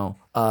 Yeah. No,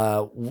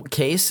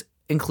 case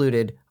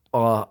included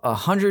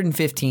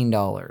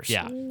 $115.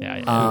 Yeah.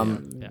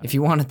 If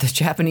you wanted the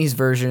Japanese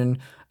version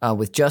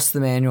with just the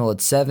manual,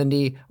 it's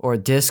 $70, or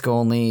disc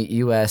only,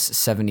 US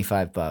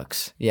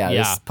 $75. Yeah,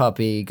 Yeah. this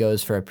puppy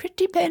goes for a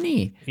pretty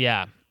penny.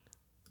 Yeah.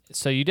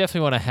 So you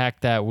definitely want to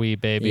hack that Wii,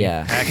 baby.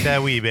 Yeah. Hack that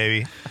Wii,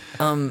 baby.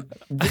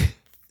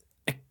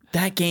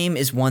 That game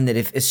is one that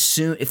if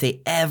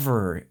they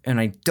ever, and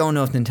I don't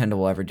know if Nintendo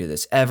will ever do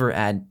this, ever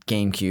add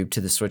GameCube to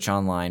the Switch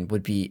Online,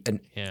 would be a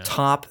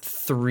top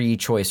 3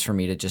 choice for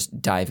me to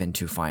just dive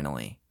into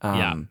finally.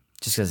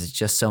 Just because it's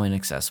just so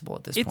inaccessible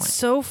at this point. It's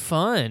so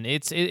fun.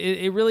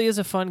 It really is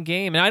a fun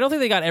game, and I don't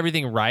think they got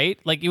everything right.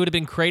 Like it would have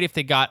been great if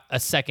they got a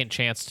second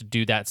chance to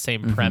do that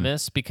same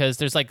premise, because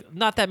there's like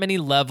not that many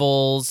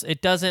levels.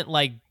 It doesn't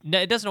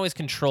always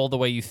control the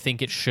way you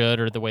think it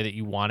should or the way that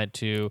you want it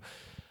to.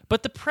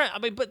 But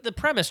the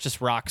premise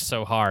just rocks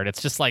so hard. It's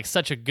just like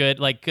such a good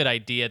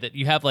idea that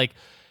you have like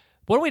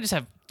why don't we just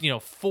have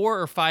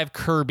 4 or 5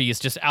 Kirby's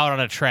just out on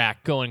a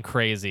track going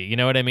crazy? You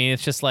know what I mean?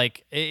 It's just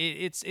like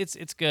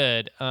it's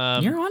good.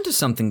 You're onto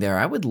something there.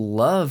 I would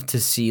love to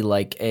see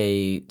like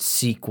a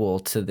sequel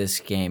to this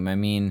game. I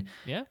mean,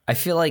 Yeah. I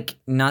feel like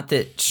not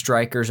that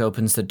Strikers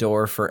opens the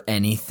door for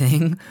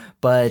anything,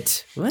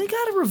 but we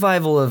got a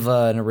revival of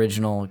an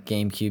original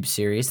GameCube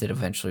series that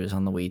eventually was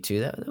on the Wii too.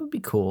 That would be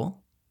cool.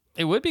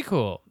 It would be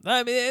cool.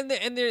 I mean,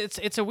 and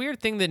it's a weird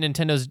thing that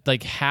Nintendo's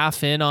like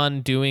half in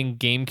on doing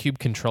GameCube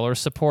controller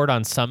support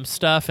on some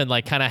stuff and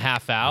like kind of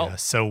half out. Yeah,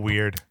 so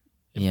weird.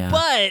 Yeah.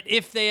 But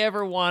if they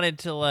ever wanted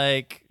to,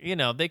 like,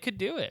 they could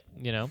do it.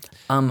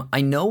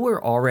 I know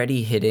we're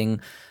already hitting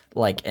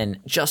like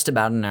just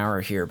about an hour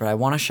here, but I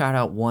want to shout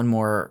out one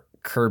more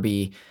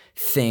Kirby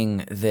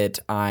thing that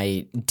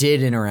I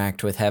did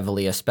interact with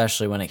heavily,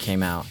 especially when it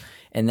came out.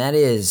 And that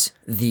is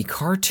the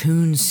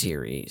cartoon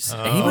series.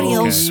 Anybody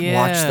else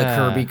watch the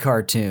Kirby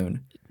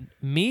cartoon?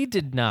 Me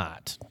did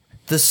not.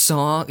 The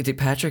song,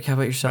 Patrick, how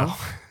about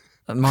yourself?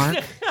 Mark?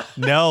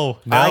 No.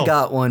 I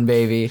got one,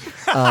 baby.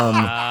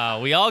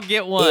 We all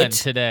get one It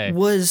today.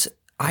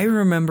 I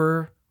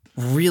remember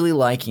really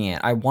liking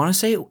it. I want to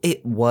say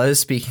it was,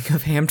 speaking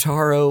of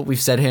Hamtaro, we've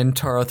said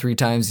Hamtaro 3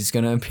 times. He's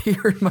going to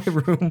appear in my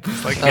room.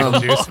 Like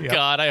Beetlejuice. Oh, yeah.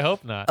 God, I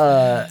hope not.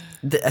 I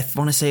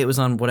want to say it was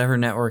on whatever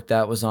network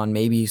that was on,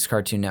 maybe it's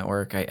Cartoon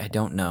Network, I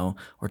don't know,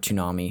 or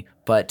Toonami.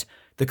 But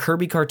the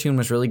Kirby cartoon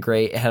was really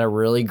great. It had a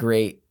really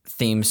great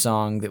theme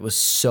song that was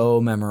so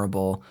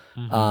memorable.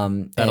 That'll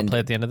and- play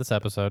at the end of this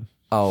episode.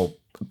 Oh,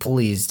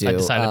 please do. I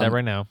decided that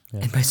right now. Yeah.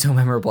 And by so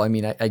memorable, I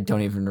mean I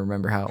don't even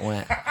remember how it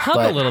went. Hum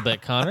But a little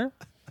bit, Connor.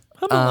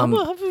 Hum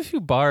a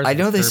few bars. I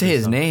know of they Kirby say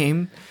his song.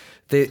 name.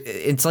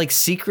 It's like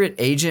Secret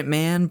Agent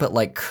Man, but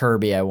like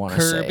Kirby, I want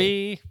to say.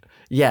 Kirby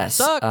Yes.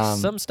 sucks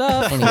some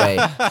stuff. Anyway,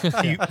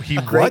 He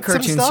great what, some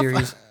cartoon stuff?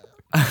 series.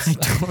 I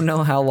don't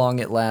know how long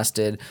it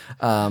lasted,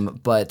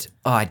 but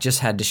I just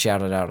had to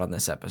shout it out on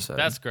this episode.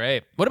 That's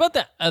great. What about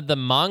the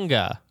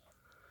manga?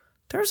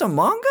 There's a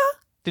manga?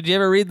 Did you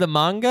ever read the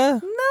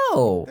manga?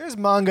 No. There's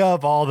manga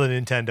of all the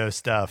Nintendo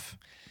stuff.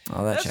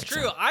 Oh, that That's checks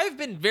true. out. I've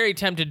been very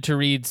tempted to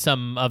read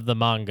some of the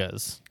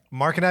mangas.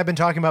 Mark and I have been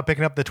talking about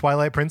picking up the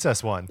Twilight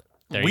Princess one.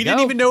 There We you didn't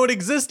go. even know it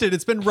existed.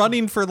 It's been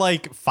running for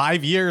like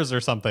 5 years or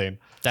something.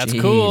 That's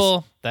Jeez.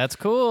 cool. That's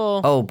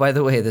cool. Oh, by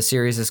the way, the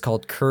series is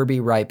called Kirby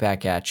Right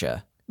Back At Ya.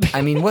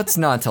 I mean, what's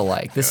not to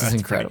like? This is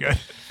incredible. Pretty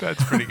good.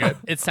 That's pretty good.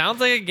 It sounds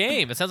like a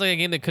game. It sounds like a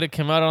game that could have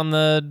come out on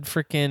the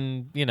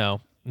freaking,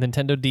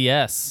 Nintendo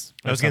DS.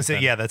 I was going to say,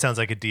 yeah, that sounds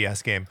like a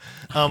DS game.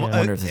 I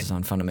wonder if this is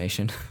on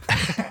Funimation.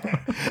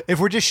 If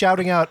we're just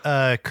shouting out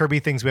Kirby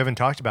things we haven't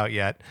talked about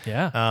yet,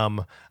 Yeah.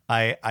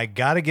 I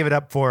got to give it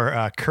up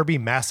for Kirby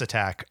Mass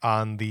Attack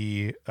on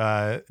the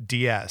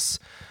DS,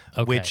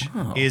 which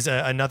is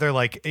another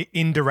like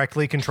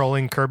indirectly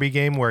controlling Kirby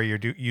game where you're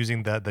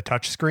using the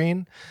touch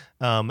screen.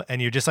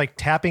 And you're just like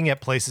tapping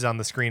at places on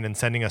the screen and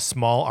sending a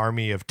small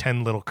army of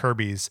 10 little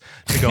Kirbys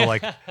to go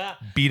like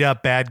beat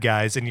up bad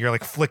guys. And you're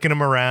like flicking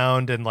them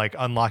around and like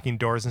unlocking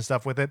doors and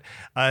stuff with it.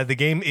 The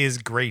game is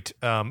great.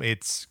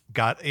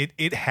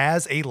 It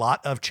has a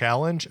lot of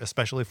challenge,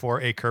 especially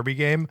for a Kirby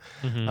game,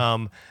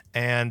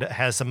 and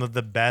has some of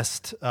the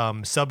best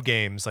sub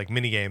games, like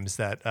mini games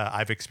that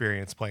I've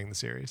experienced playing the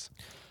series.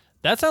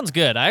 That sounds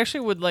good. I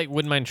actually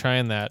wouldn't mind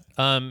trying that.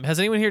 Has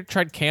anyone here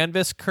tried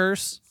Canvas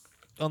Curse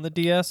on the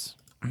DS?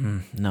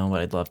 No,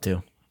 but I'd love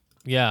to.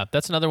 Yeah,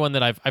 that's another one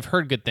that I've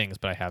heard good things,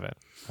 but I haven't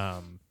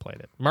played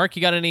it. Mark,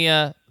 you got any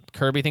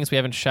Kirby things we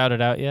haven't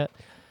shouted out yet?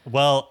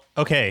 Well,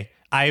 okay.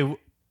 I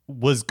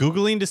was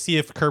Googling to see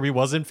if Kirby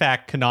was in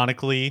fact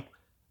canonically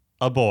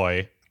a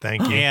boy.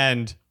 Thank you.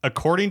 And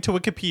according to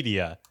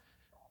Wikipedia,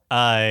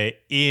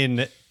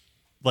 in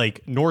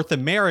like North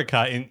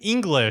America, in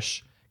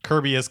English,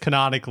 Kirby is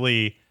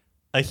canonically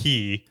a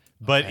he,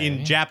 but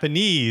in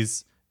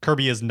Japanese,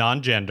 Kirby is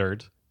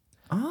non-gendered.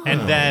 Oh.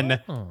 And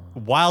then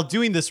while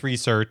doing this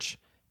research,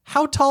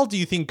 how tall do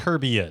you think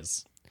Kirby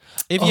is?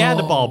 If you had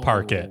to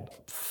ballpark it.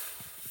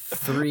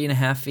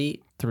 3.5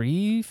 feet.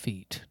 3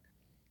 feet.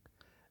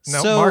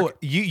 Now, So- Mark,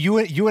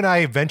 you and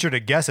I ventured a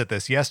guess at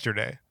this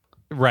yesterday.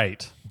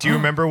 Right. Do you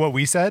remember what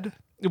we said?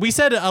 We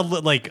said a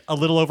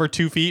little over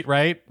 2 feet,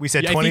 right? We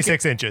said Yeah, I think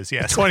 26 inches.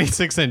 Yes.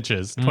 26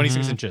 inches.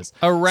 26 inches.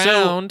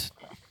 Around.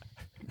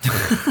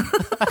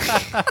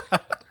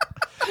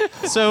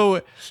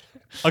 So,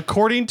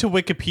 according to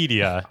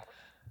Wikipedia,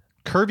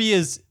 Kirby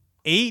is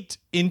 8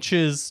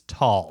 inches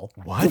tall,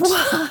 What?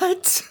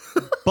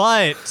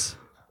 but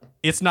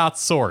it's not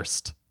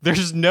sourced.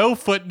 There's no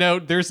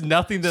footnote. There's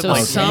nothing that So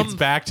like some leads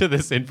back to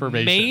this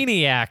information.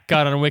 Maniac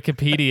got on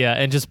Wikipedia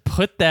and just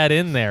put that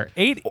in there.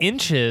 8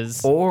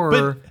 inches.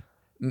 Or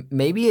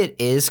maybe it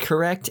is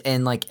correct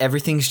and like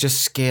everything's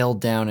just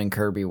scaled down in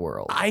Kirby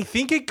World. I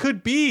think it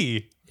could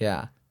be.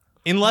 Yeah.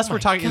 Unless we're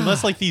talking,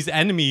 unless like these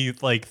enemy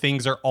like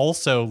things are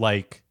also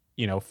like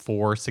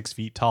 4-6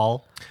 feet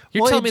tall.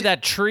 You're Well, telling it- me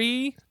that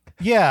tree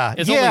Yeah.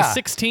 is yeah. only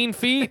 16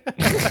 feet?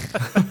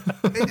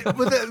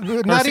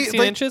 Not 16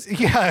 like- inches?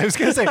 Yeah, I was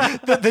gonna say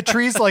the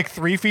tree's like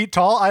 3 feet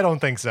tall. I don't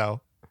think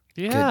so.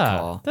 Yeah,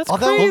 call. that's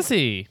Although-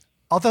 crazy.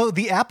 Although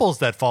the apples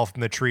that fall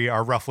from the tree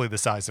are roughly the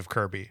size of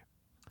Kirby.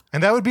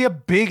 And that would be a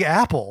big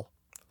apple.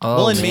 Oh,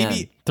 well, and man.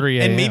 maybe 3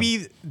 and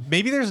a.m.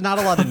 maybe there's not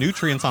a lot of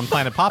nutrients on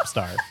Planet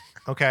Popstar.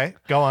 Okay,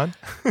 go on.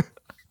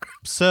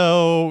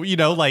 So,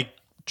 like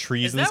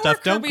trees Is and that stuff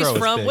where don't Kirby's grow as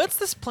from? big. What's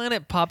this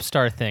Planet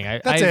Popstar thing?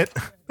 That's it.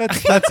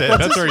 That's it.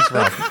 That's where he's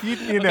from.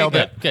 You nailed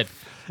Good, it. good.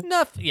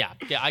 Enough. Yeah,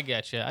 I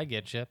get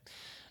you.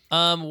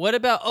 What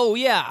about? Oh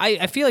yeah,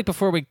 I feel like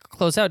before we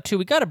close out too,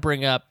 we got to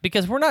bring up,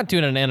 because we're not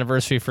doing an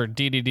anniversary for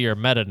DDD or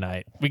Meta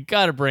Knight. We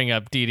got to bring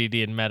up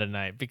DDD and Meta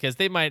Knight because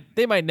they might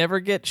never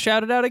get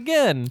shouted out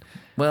again.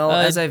 Well,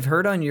 as I've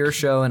heard on your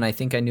show, and I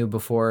think I knew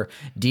before,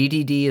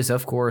 DDD is,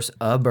 of course,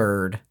 a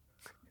bird.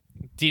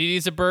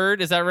 DDD's a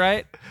bird. Is that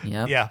right?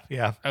 Yep.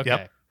 Yeah. Okay.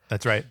 Yep.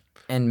 That's right.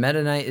 And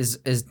Meta Knight is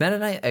Meta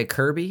Knight a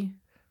Kirby?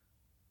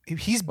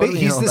 He's What do we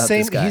he's know the about same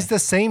this guy? he's the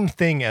same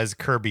thing as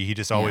Kirby. He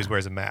just always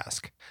wears a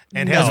mask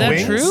and No. has Is that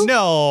wings. true?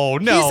 No,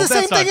 He's the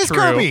same that's not thing as true.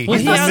 Kirby. Well,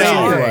 He's he the has same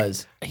arms. He thing.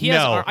 was. He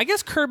has. No. I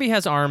guess Kirby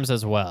has arms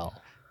as well.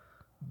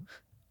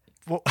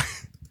 Well,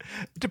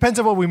 depends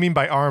on what we mean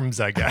by arms,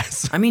 I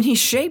guess. I mean, he's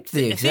shaped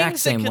the exact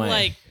Things same that can way.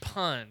 like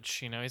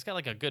punch. He's got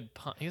like a good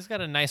punch. He's got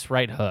a nice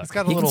right hook. He's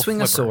got a He can little swing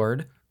flipper. a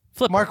sword.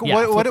 Flipper. Mark,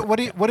 Yeah, flipper.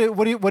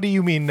 what do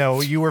you mean? No,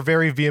 you were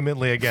very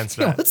vehemently against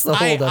that. What's the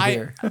hold up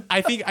here?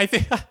 I think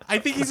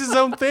he's his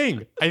own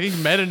thing. I think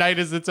Meta Knight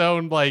is its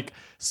own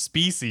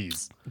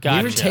species. You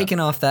Gotcha. were taking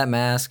off that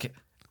mask.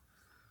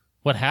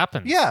 What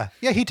happened? Yeah,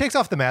 he takes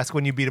off the mask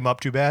when you beat him up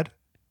too bad.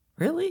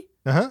 Really?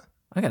 Uh-huh.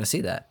 I gotta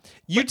see that.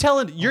 You're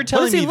telling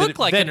does he me look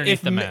like that underneath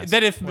if the mask?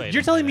 that if Wait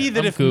you're a telling me minute. that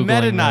I'm if Googling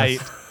Meta this.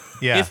 Knight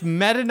Yeah. if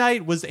Meta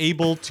Knight was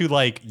able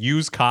to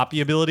use copy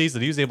abilities,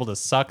 that he was able to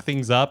suck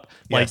things up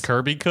like Yes.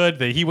 Kirby could,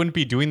 that he wouldn't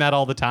be doing that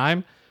all the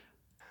time.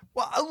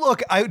 Well,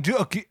 look, I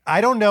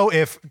don't know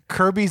if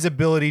Kirby's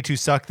ability to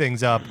suck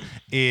things up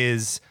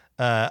is.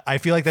 I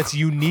feel like that's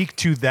unique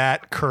to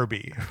that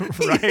Kirby,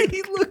 right?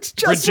 He looks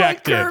just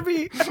Rejected.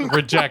 like Kirby.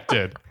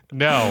 Rejected.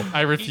 No,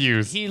 I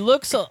refuse. He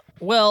looks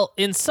well.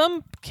 In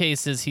some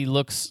cases, he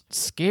looks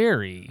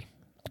scary.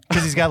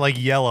 Because he's got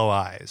yellow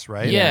eyes,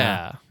 right?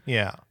 Yeah.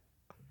 Yeah.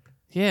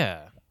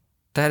 Yeah.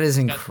 That is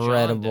Got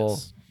incredible.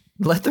 jaundice.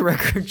 Let the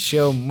record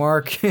show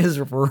Mark is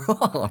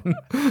wrong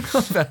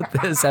about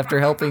this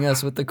after helping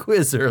us with the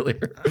quiz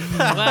earlier.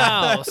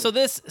 Wow. So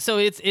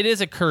it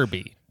is a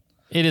Kirby.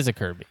 It is a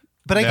Kirby.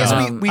 But I guess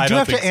we I do don't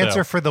have to think so.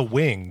 answer for the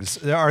wings.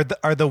 Are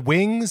the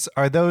wings,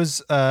 are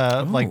those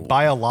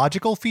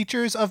biological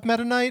features of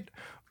Meta Knight,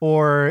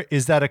 or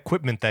is that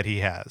equipment that he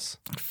has?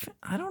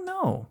 I don't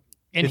know.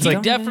 And It's he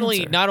like- definitely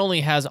Answer. not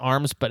only has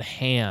arms but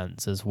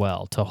hands as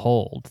well to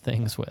hold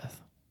things with.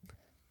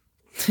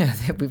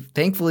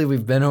 Thankfully,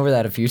 we've been over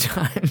that a few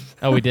times.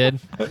 Oh, we did?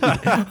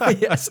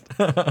 Yes.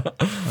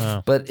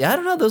 But I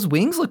don't know. Those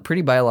wings look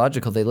pretty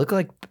biological. They look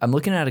like I'm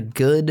looking at a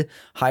good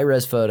high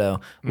res photo.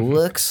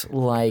 Looks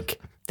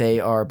like they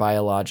are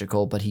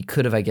biological, but he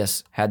could have, I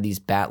guess, had these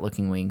bat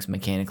looking wings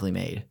mechanically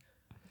made.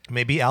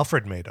 Maybe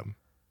Alfred made them.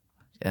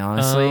 And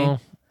honestly, Oh.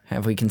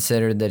 have we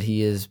considered that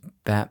he is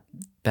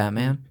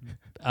Batman?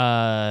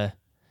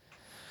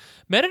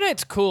 Meta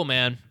Knight's cool,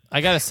 man. I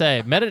gotta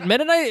say, Meta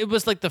Knight, it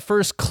was like the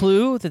first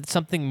clue that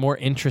something more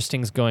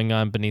interesting is going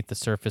on beneath the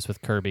surface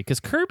with Kirby. Because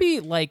Kirby,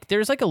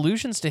 there's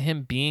allusions to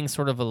him being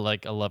sort of a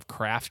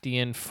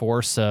Lovecraftian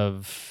force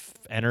of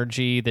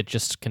energy that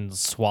just can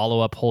swallow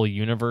up whole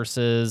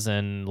universes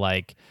and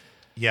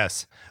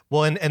Yes.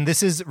 Well, and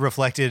this is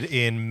reflected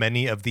in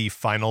many of the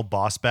final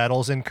boss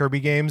battles in Kirby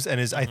games, and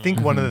is I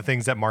think one of the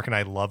things that Mark and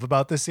I love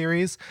about this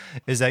series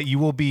is that you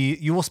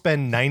will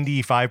spend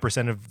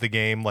 95% of the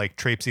game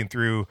traipsing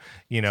through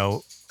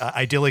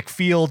idyllic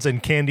fields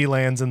and candy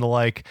lands and the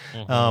like,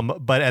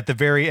 but at the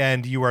very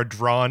end you are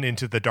drawn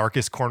into the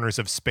darkest corners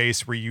of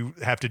space where you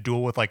have to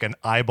duel with an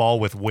eyeball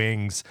with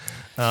wings,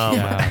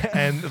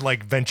 and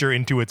venture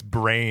into its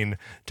brain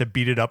to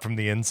beat it up from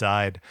the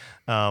inside.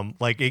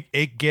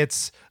 It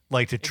gets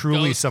to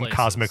truly goes some places.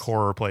 cosmic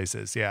horror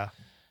places. Yeah.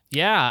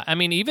 Yeah, I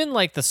mean, even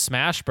the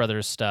Smash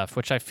Brothers stuff,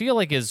 which I feel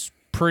is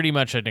pretty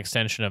much an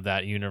extension of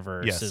that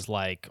universe, Yes. is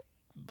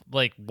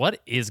what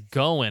is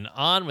going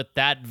on with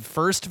that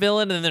first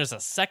villain? And then there's a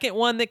second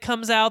one that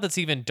comes out that's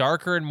even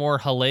darker and more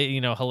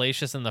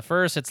hellacious than the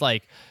first. It's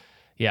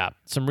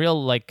some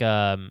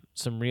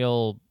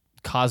real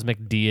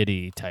cosmic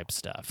deity type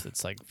stuff.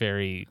 That's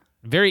very,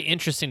 very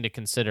interesting to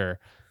consider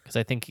because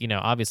I think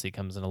obviously it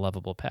comes in a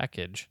lovable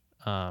package.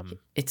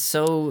 It's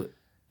so.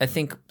 I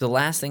think the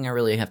last thing I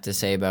really have to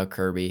say about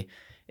Kirby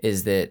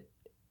is that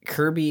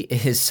Kirby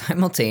is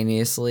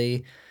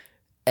simultaneously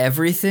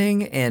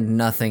everything and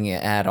nothing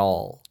at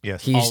all.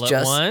 Yes. He's All at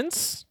just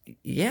once.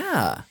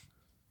 yeah.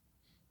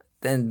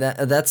 And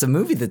that's a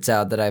movie that's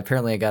out that I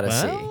got to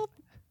Well,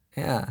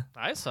 see. Yeah.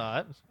 I saw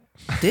it.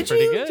 Did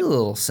pretty you? good. You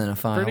little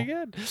cinephile. Pretty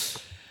good.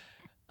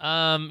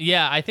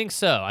 Yeah, I think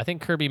so. I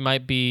think Kirby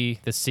might be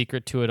the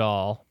secret to it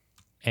all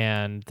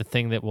and the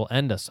thing that will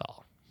end us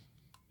all.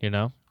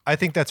 I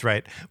think that's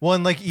right. Well,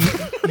 and like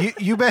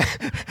you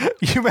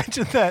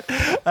mentioned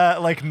that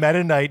like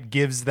Meta Knight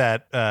gives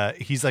that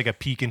he's like a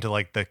peek into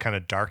like the kind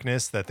of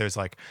darkness that there's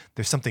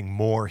something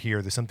more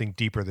here, there's something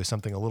deeper, there's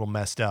something a little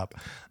messed up.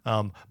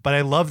 But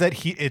I love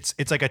that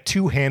it's like a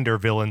two-hander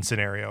villain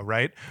scenario,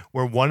 right?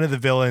 Where one of the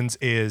villains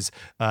is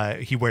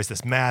he wears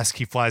this mask,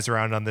 he flies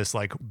around on this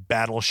like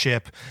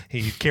battleship,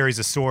 he carries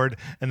a sword,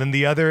 and then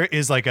the other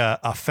is like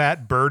a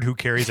fat bird who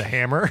carries a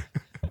hammer.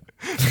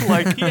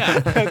 Like, yeah,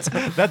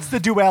 that's the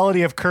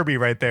duality of Kirby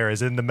right there,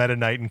 is in the Meta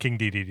Knight and King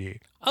DDD.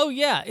 Oh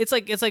yeah, it's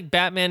like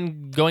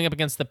Batman going up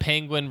against the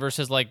Penguin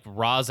versus like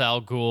Ra's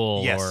al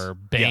Ghul or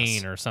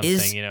Bane or something.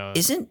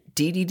 Isn't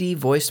DDD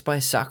voiced by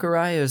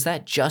Sakurai, or is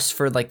that just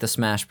for like the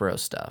Smash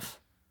Bros stuff?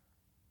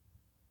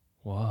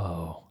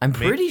 Whoa, I'm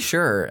pretty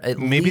sure.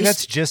 Maybe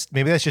that's just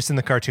in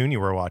the cartoon you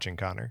were watching,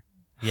 Connor.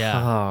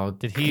 Yeah. Oh,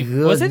 did he?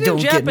 good. Was it in Don't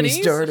Japanese? Get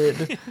me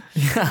started.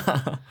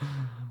 Yeah.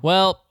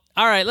 Well.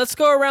 All right, let's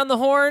go around the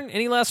horn.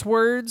 Any last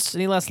words?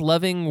 Any last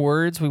loving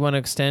words we want to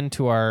extend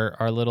to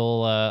our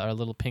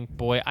little pink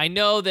boy? I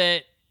know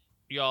that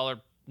y'all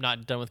are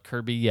not done with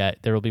Kirby yet.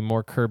 There will be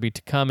more Kirby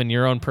to come in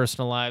your own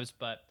personal lives,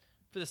 but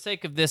for the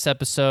sake of this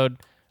episode,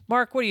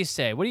 Mark, what do you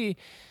say? What do you?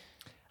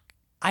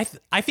 I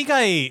think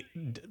I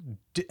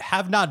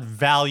have not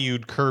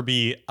valued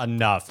Kirby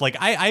enough. Like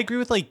I agree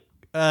with like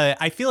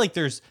I feel like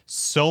there's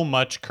so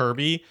much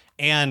Kirby,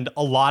 and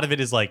a lot of it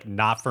is like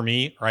not for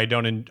me, or I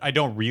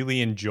don't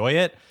really enjoy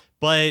it.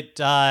 But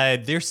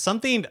there's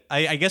something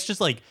I guess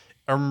just like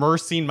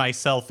immersing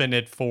myself in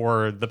it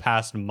for the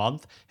past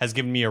month has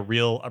given me a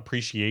real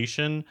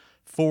appreciation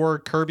for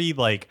Kirby,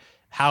 like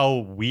how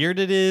weird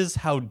it is,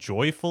 how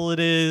joyful it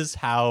is,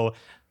 how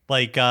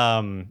like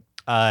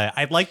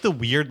I like the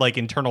weird like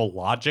internal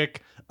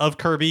logic of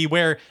Kirby,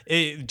 where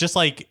it just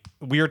like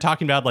we were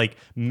talking about, like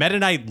Meta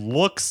Knight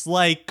looks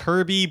like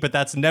Kirby, but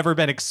that's never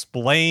been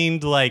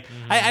explained. Like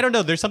I don't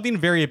know, there's something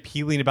very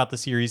appealing about the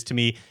series to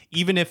me,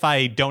 even if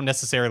I don't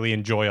necessarily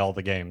enjoy all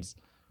the games.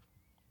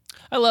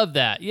 I love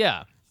that.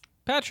 Yeah,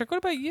 Patrick, what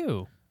about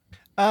you?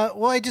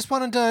 Well, I just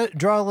wanted to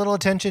draw a little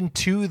attention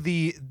to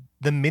the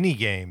mini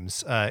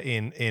games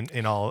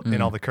in all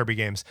the Kirby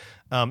games.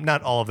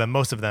 Not all of them,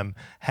 most of them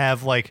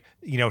have like,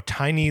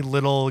 tiny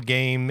little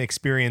game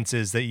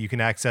experiences that you can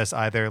access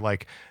either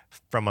like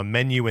from a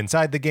menu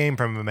inside the game,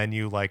 from a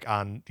menu like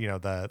on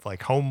the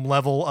like home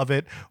level of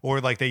it,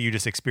 or like that you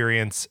just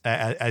experience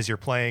as you're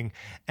playing.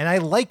 And I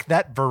like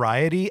that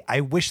variety.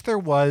 I wish there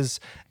was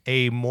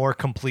a more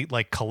complete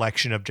like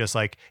collection of just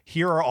like,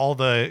 here are all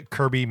the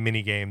Kirby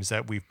mini games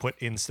that we've put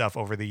in stuff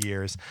over the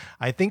years.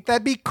 I think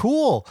that'd be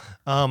cool.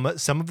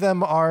 Some of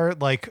them are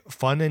like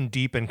fun and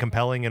deep and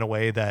compelling in a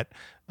way that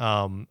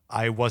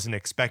I wasn't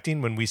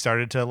expecting when we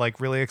started to like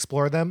really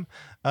explore them.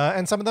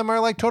 And some of them are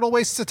like total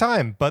wastes of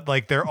time, but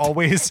like they're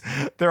always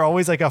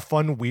like a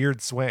fun,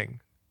 weird swing.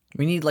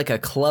 We need like a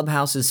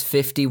Clubhouse's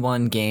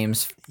 51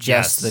 games,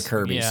 just the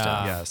Kirby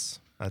stuff. Yes,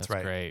 that's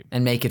right. Great.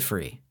 And make it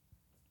free.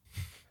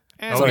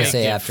 That's what I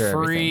say after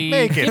everything.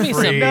 Make it Give me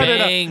free. some No.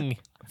 bang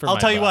for I'll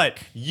my tell you buck.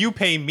 what, you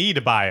pay me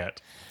to buy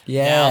it.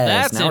 Yes,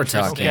 That's now we're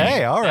interesting. talking.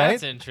 Okay, all right.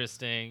 That's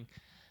interesting.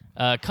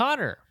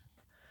 Connor.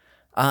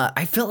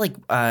 I felt like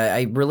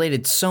I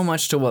related so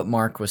much to what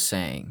Mark was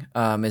saying,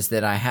 is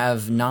that I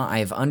have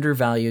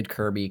undervalued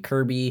Kirby.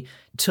 Kirby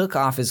took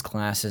off his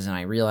glasses, and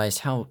I realized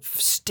how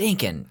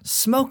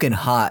smoking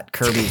hot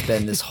Kirby's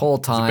been this whole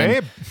time.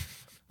 Babe.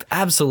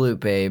 Absolute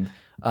babe.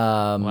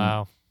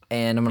 Wow.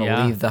 And I'm going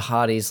to leave the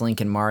hotties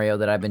Link and Mario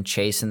that I've been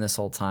chasing this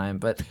whole time.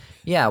 But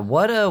yeah,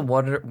 what a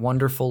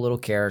wonderful little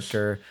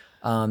character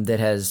that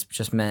has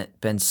just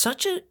been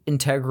such an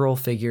integral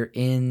figure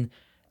in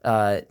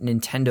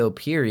Nintendo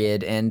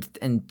period. And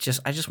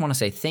I just want to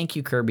say thank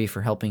you, Kirby,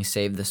 for helping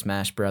save the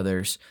Smash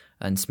Brothers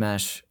and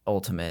Smash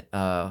Ultimate.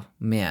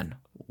 Man,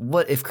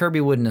 what if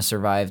Kirby wouldn't have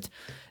survived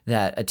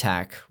that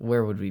attack?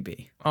 Where would we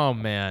be? Oh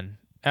man,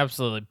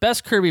 absolutely.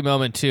 Best Kirby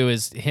moment too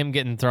is him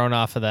getting thrown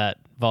off of that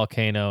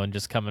volcano and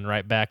just coming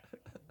right back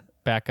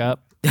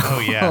up. Oh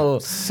yeah. Oh,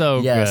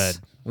 So yes.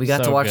 good. We got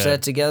So to watch good.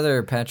 that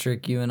together,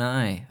 Patrick, you and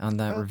I, on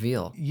that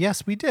reveal.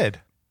 Yes, we did.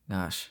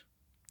 Gosh.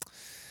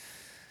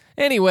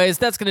 Anyways,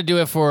 that's going to do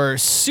it for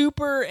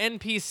Super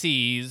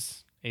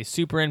NPCs, a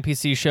Super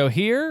NPC show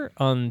here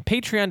on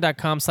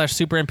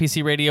patreon.com/Super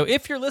NPC Radio.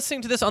 If you're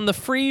listening to this on the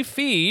free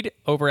feed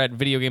over at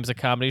Video Games a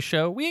Comedy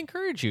Show, we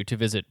encourage you to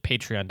visit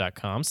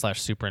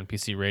patreon.com/Super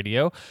NPC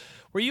Radio,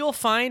 where you'll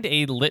find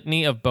a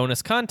litany of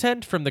bonus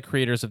content from the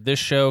creators of this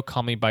show,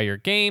 Call Me By Your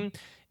Game,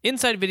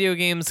 Inside Video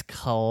Games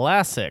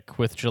Classic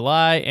with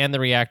July, and the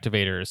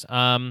Reactivators.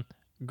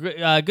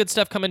 Good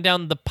stuff coming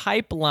down the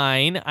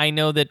pipeline. I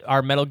know that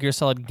our Metal Gear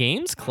Solid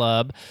Games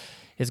Club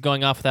is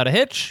going off without a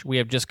hitch. We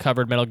have just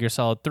covered Metal Gear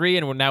Solid 3,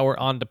 and now we're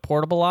on to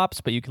Portable Ops,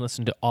 but you can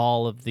listen to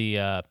all of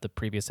the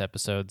previous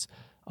episodes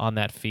on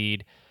that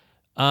feed.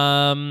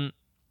 Mark,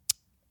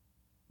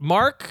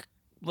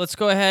 let's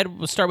go ahead.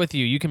 We'll start with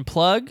you. You can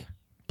plug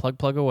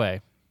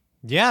away.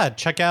 Yeah,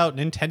 check out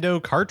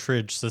Nintendo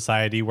Cartridge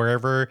Society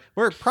wherever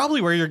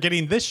you're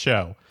getting this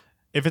show.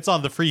 if it's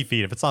on the free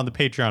feed, if it's on the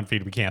Patreon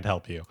feed, we can't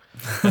help you.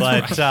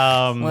 But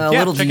Well,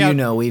 little do you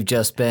know, we've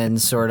just been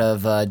sort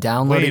of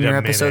downloading Wait a your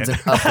episodes and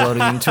uploading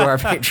them to our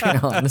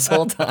Patreon this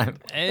whole time.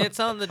 It's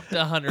on the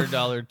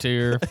 $100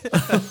 tier.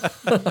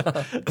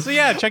 So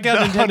yeah, check out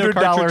Nintendo $100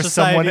 Cartridge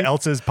Society. someone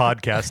else's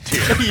podcast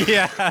too.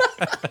 Yeah.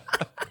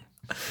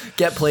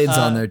 Get Played's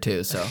on there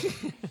too, so.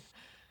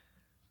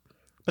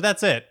 But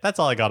that's it. That's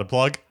all I got to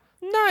plug.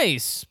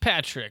 Nice,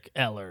 Patrick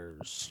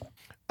Ellers.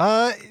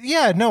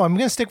 Yeah, no, I'm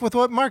going to stick with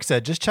what Mark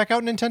said. Just check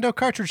out Nintendo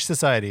Cartridge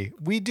Society.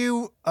 We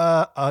do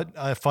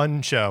a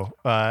fun show,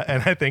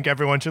 and I think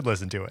everyone should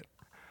listen to it.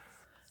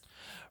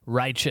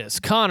 Righteous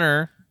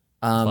Connor.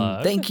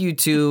 Thank you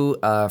two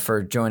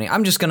for joining.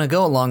 I'm just going to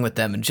go along with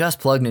them and just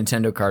plug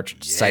Nintendo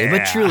Cartridge Society.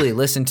 But truly,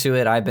 listen to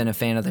it. I've been a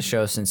fan of the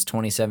show since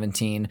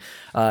 2017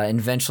 and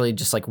eventually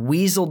just like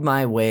weaseled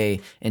my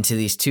way into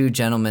these two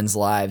gentlemen's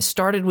lives.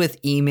 Started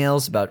with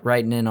emails about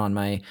writing in on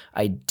my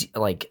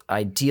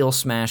ideal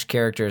Smash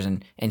characters.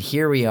 And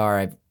here we are.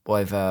 I've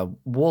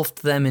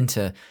wolfed them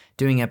into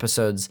doing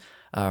episodes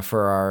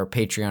for our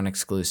Patreon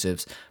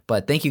exclusives.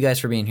 But thank you guys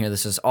for being here.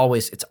 It's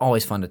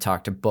always fun to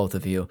talk to both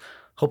of you.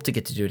 Hope to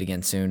get to do it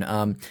again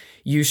soon.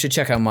 You should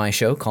check out my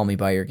show, Call Me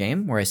By Your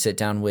Game, where I sit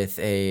down with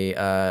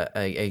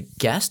a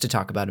guest to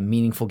talk about a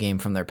meaningful game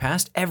from their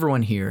past.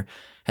 Everyone here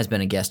has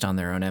been a guest on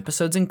their own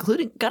episodes,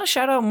 including, gotta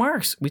shout out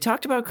Mark's. We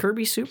talked about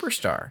Kirby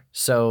Superstar.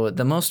 So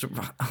the most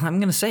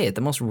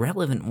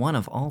relevant one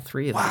of all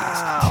three of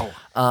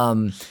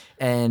these.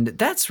 And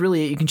that's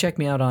really it. You can check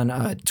me out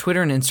on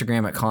Twitter and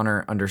Instagram at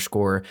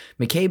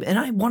Connor_McCabe. And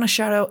I want to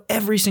shout out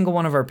every single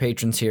one of our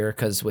patrons here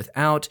because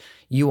without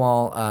you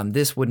all,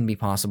 this wouldn't be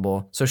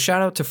possible. So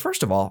shout out to,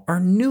 first of all, our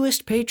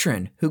newest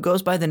patron who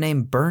goes by the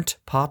name Burnt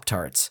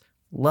Pop-Tarts.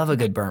 Love a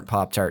good burnt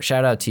Pop-Tart.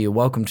 Shout out to you.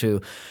 Welcome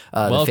to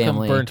the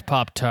family. Welcome, Burnt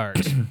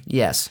Pop-Tart.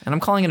 Yes. And I'm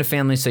calling it a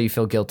family so you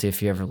feel guilty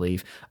if you ever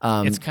leave.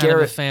 It's kind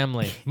of a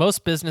family.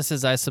 Most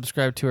businesses I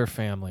subscribe to are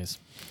families.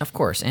 Of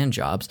course, and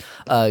jobs.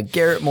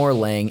 Garrett Moore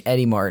Lang,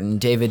 Eddie Martin,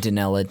 David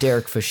Danella,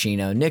 Derek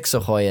Fashino, Nick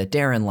Sahoya,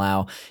 Darren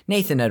Lau,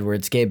 Nathan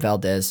Edwards, Gabe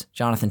Valdez,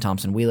 Jonathan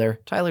Thompson Wheeler,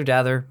 Tyler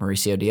Dather,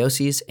 Mauricio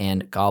Dioses,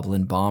 and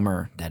Goblin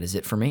Bomber. That is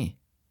it for me.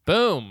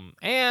 Boom.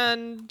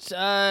 And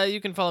you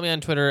can follow me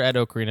on Twitter at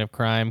Ocarina of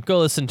Crime. Go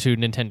listen to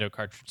Nintendo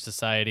Cartridge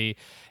Society.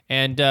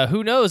 And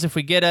who knows if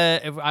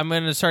I'm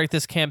going to start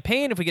this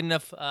campaign. If we get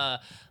enough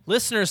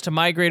listeners to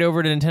migrate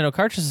over to Nintendo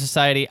Cartridge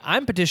Society,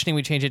 I'm petitioning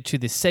we change it to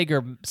the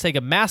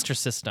Sega Master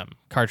System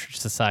Cartridge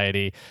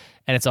Society.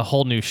 And it's a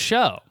whole new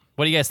show.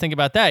 What do you guys think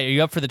about that? Are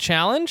you up for the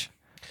challenge?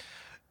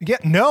 Yeah,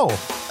 no.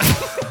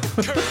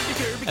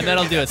 And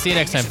that'll do it. See you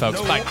next time,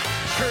 folks. Bye.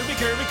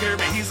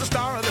 Kirby, he's the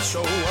star of the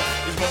show.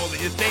 He's more than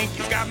you think.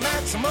 He's got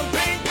maximum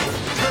pink.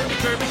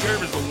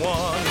 Kirby's the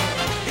one.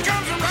 He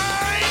comes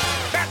right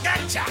back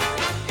at ya.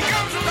 He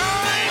comes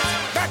right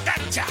back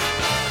at ya.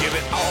 Give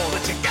it all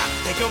that you got.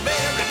 Take your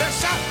very best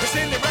shot. He'll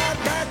send it right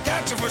back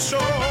at you for sure.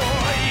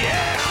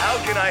 Yeah.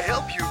 How can I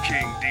help you,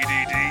 King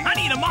DDD? I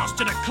need a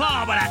monster to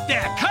claw with that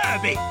there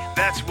Kirby.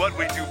 That's what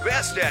we do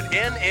best at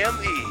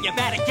NME. You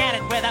better get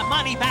it with a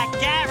money-back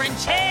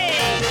guarantee.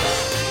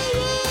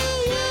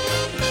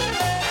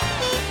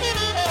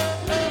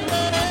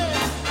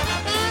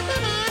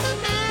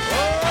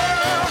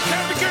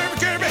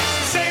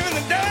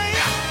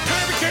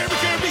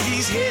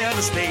 He's here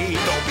to stay.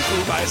 Don't be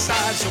fooled by his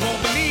size, you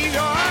won't believe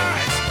your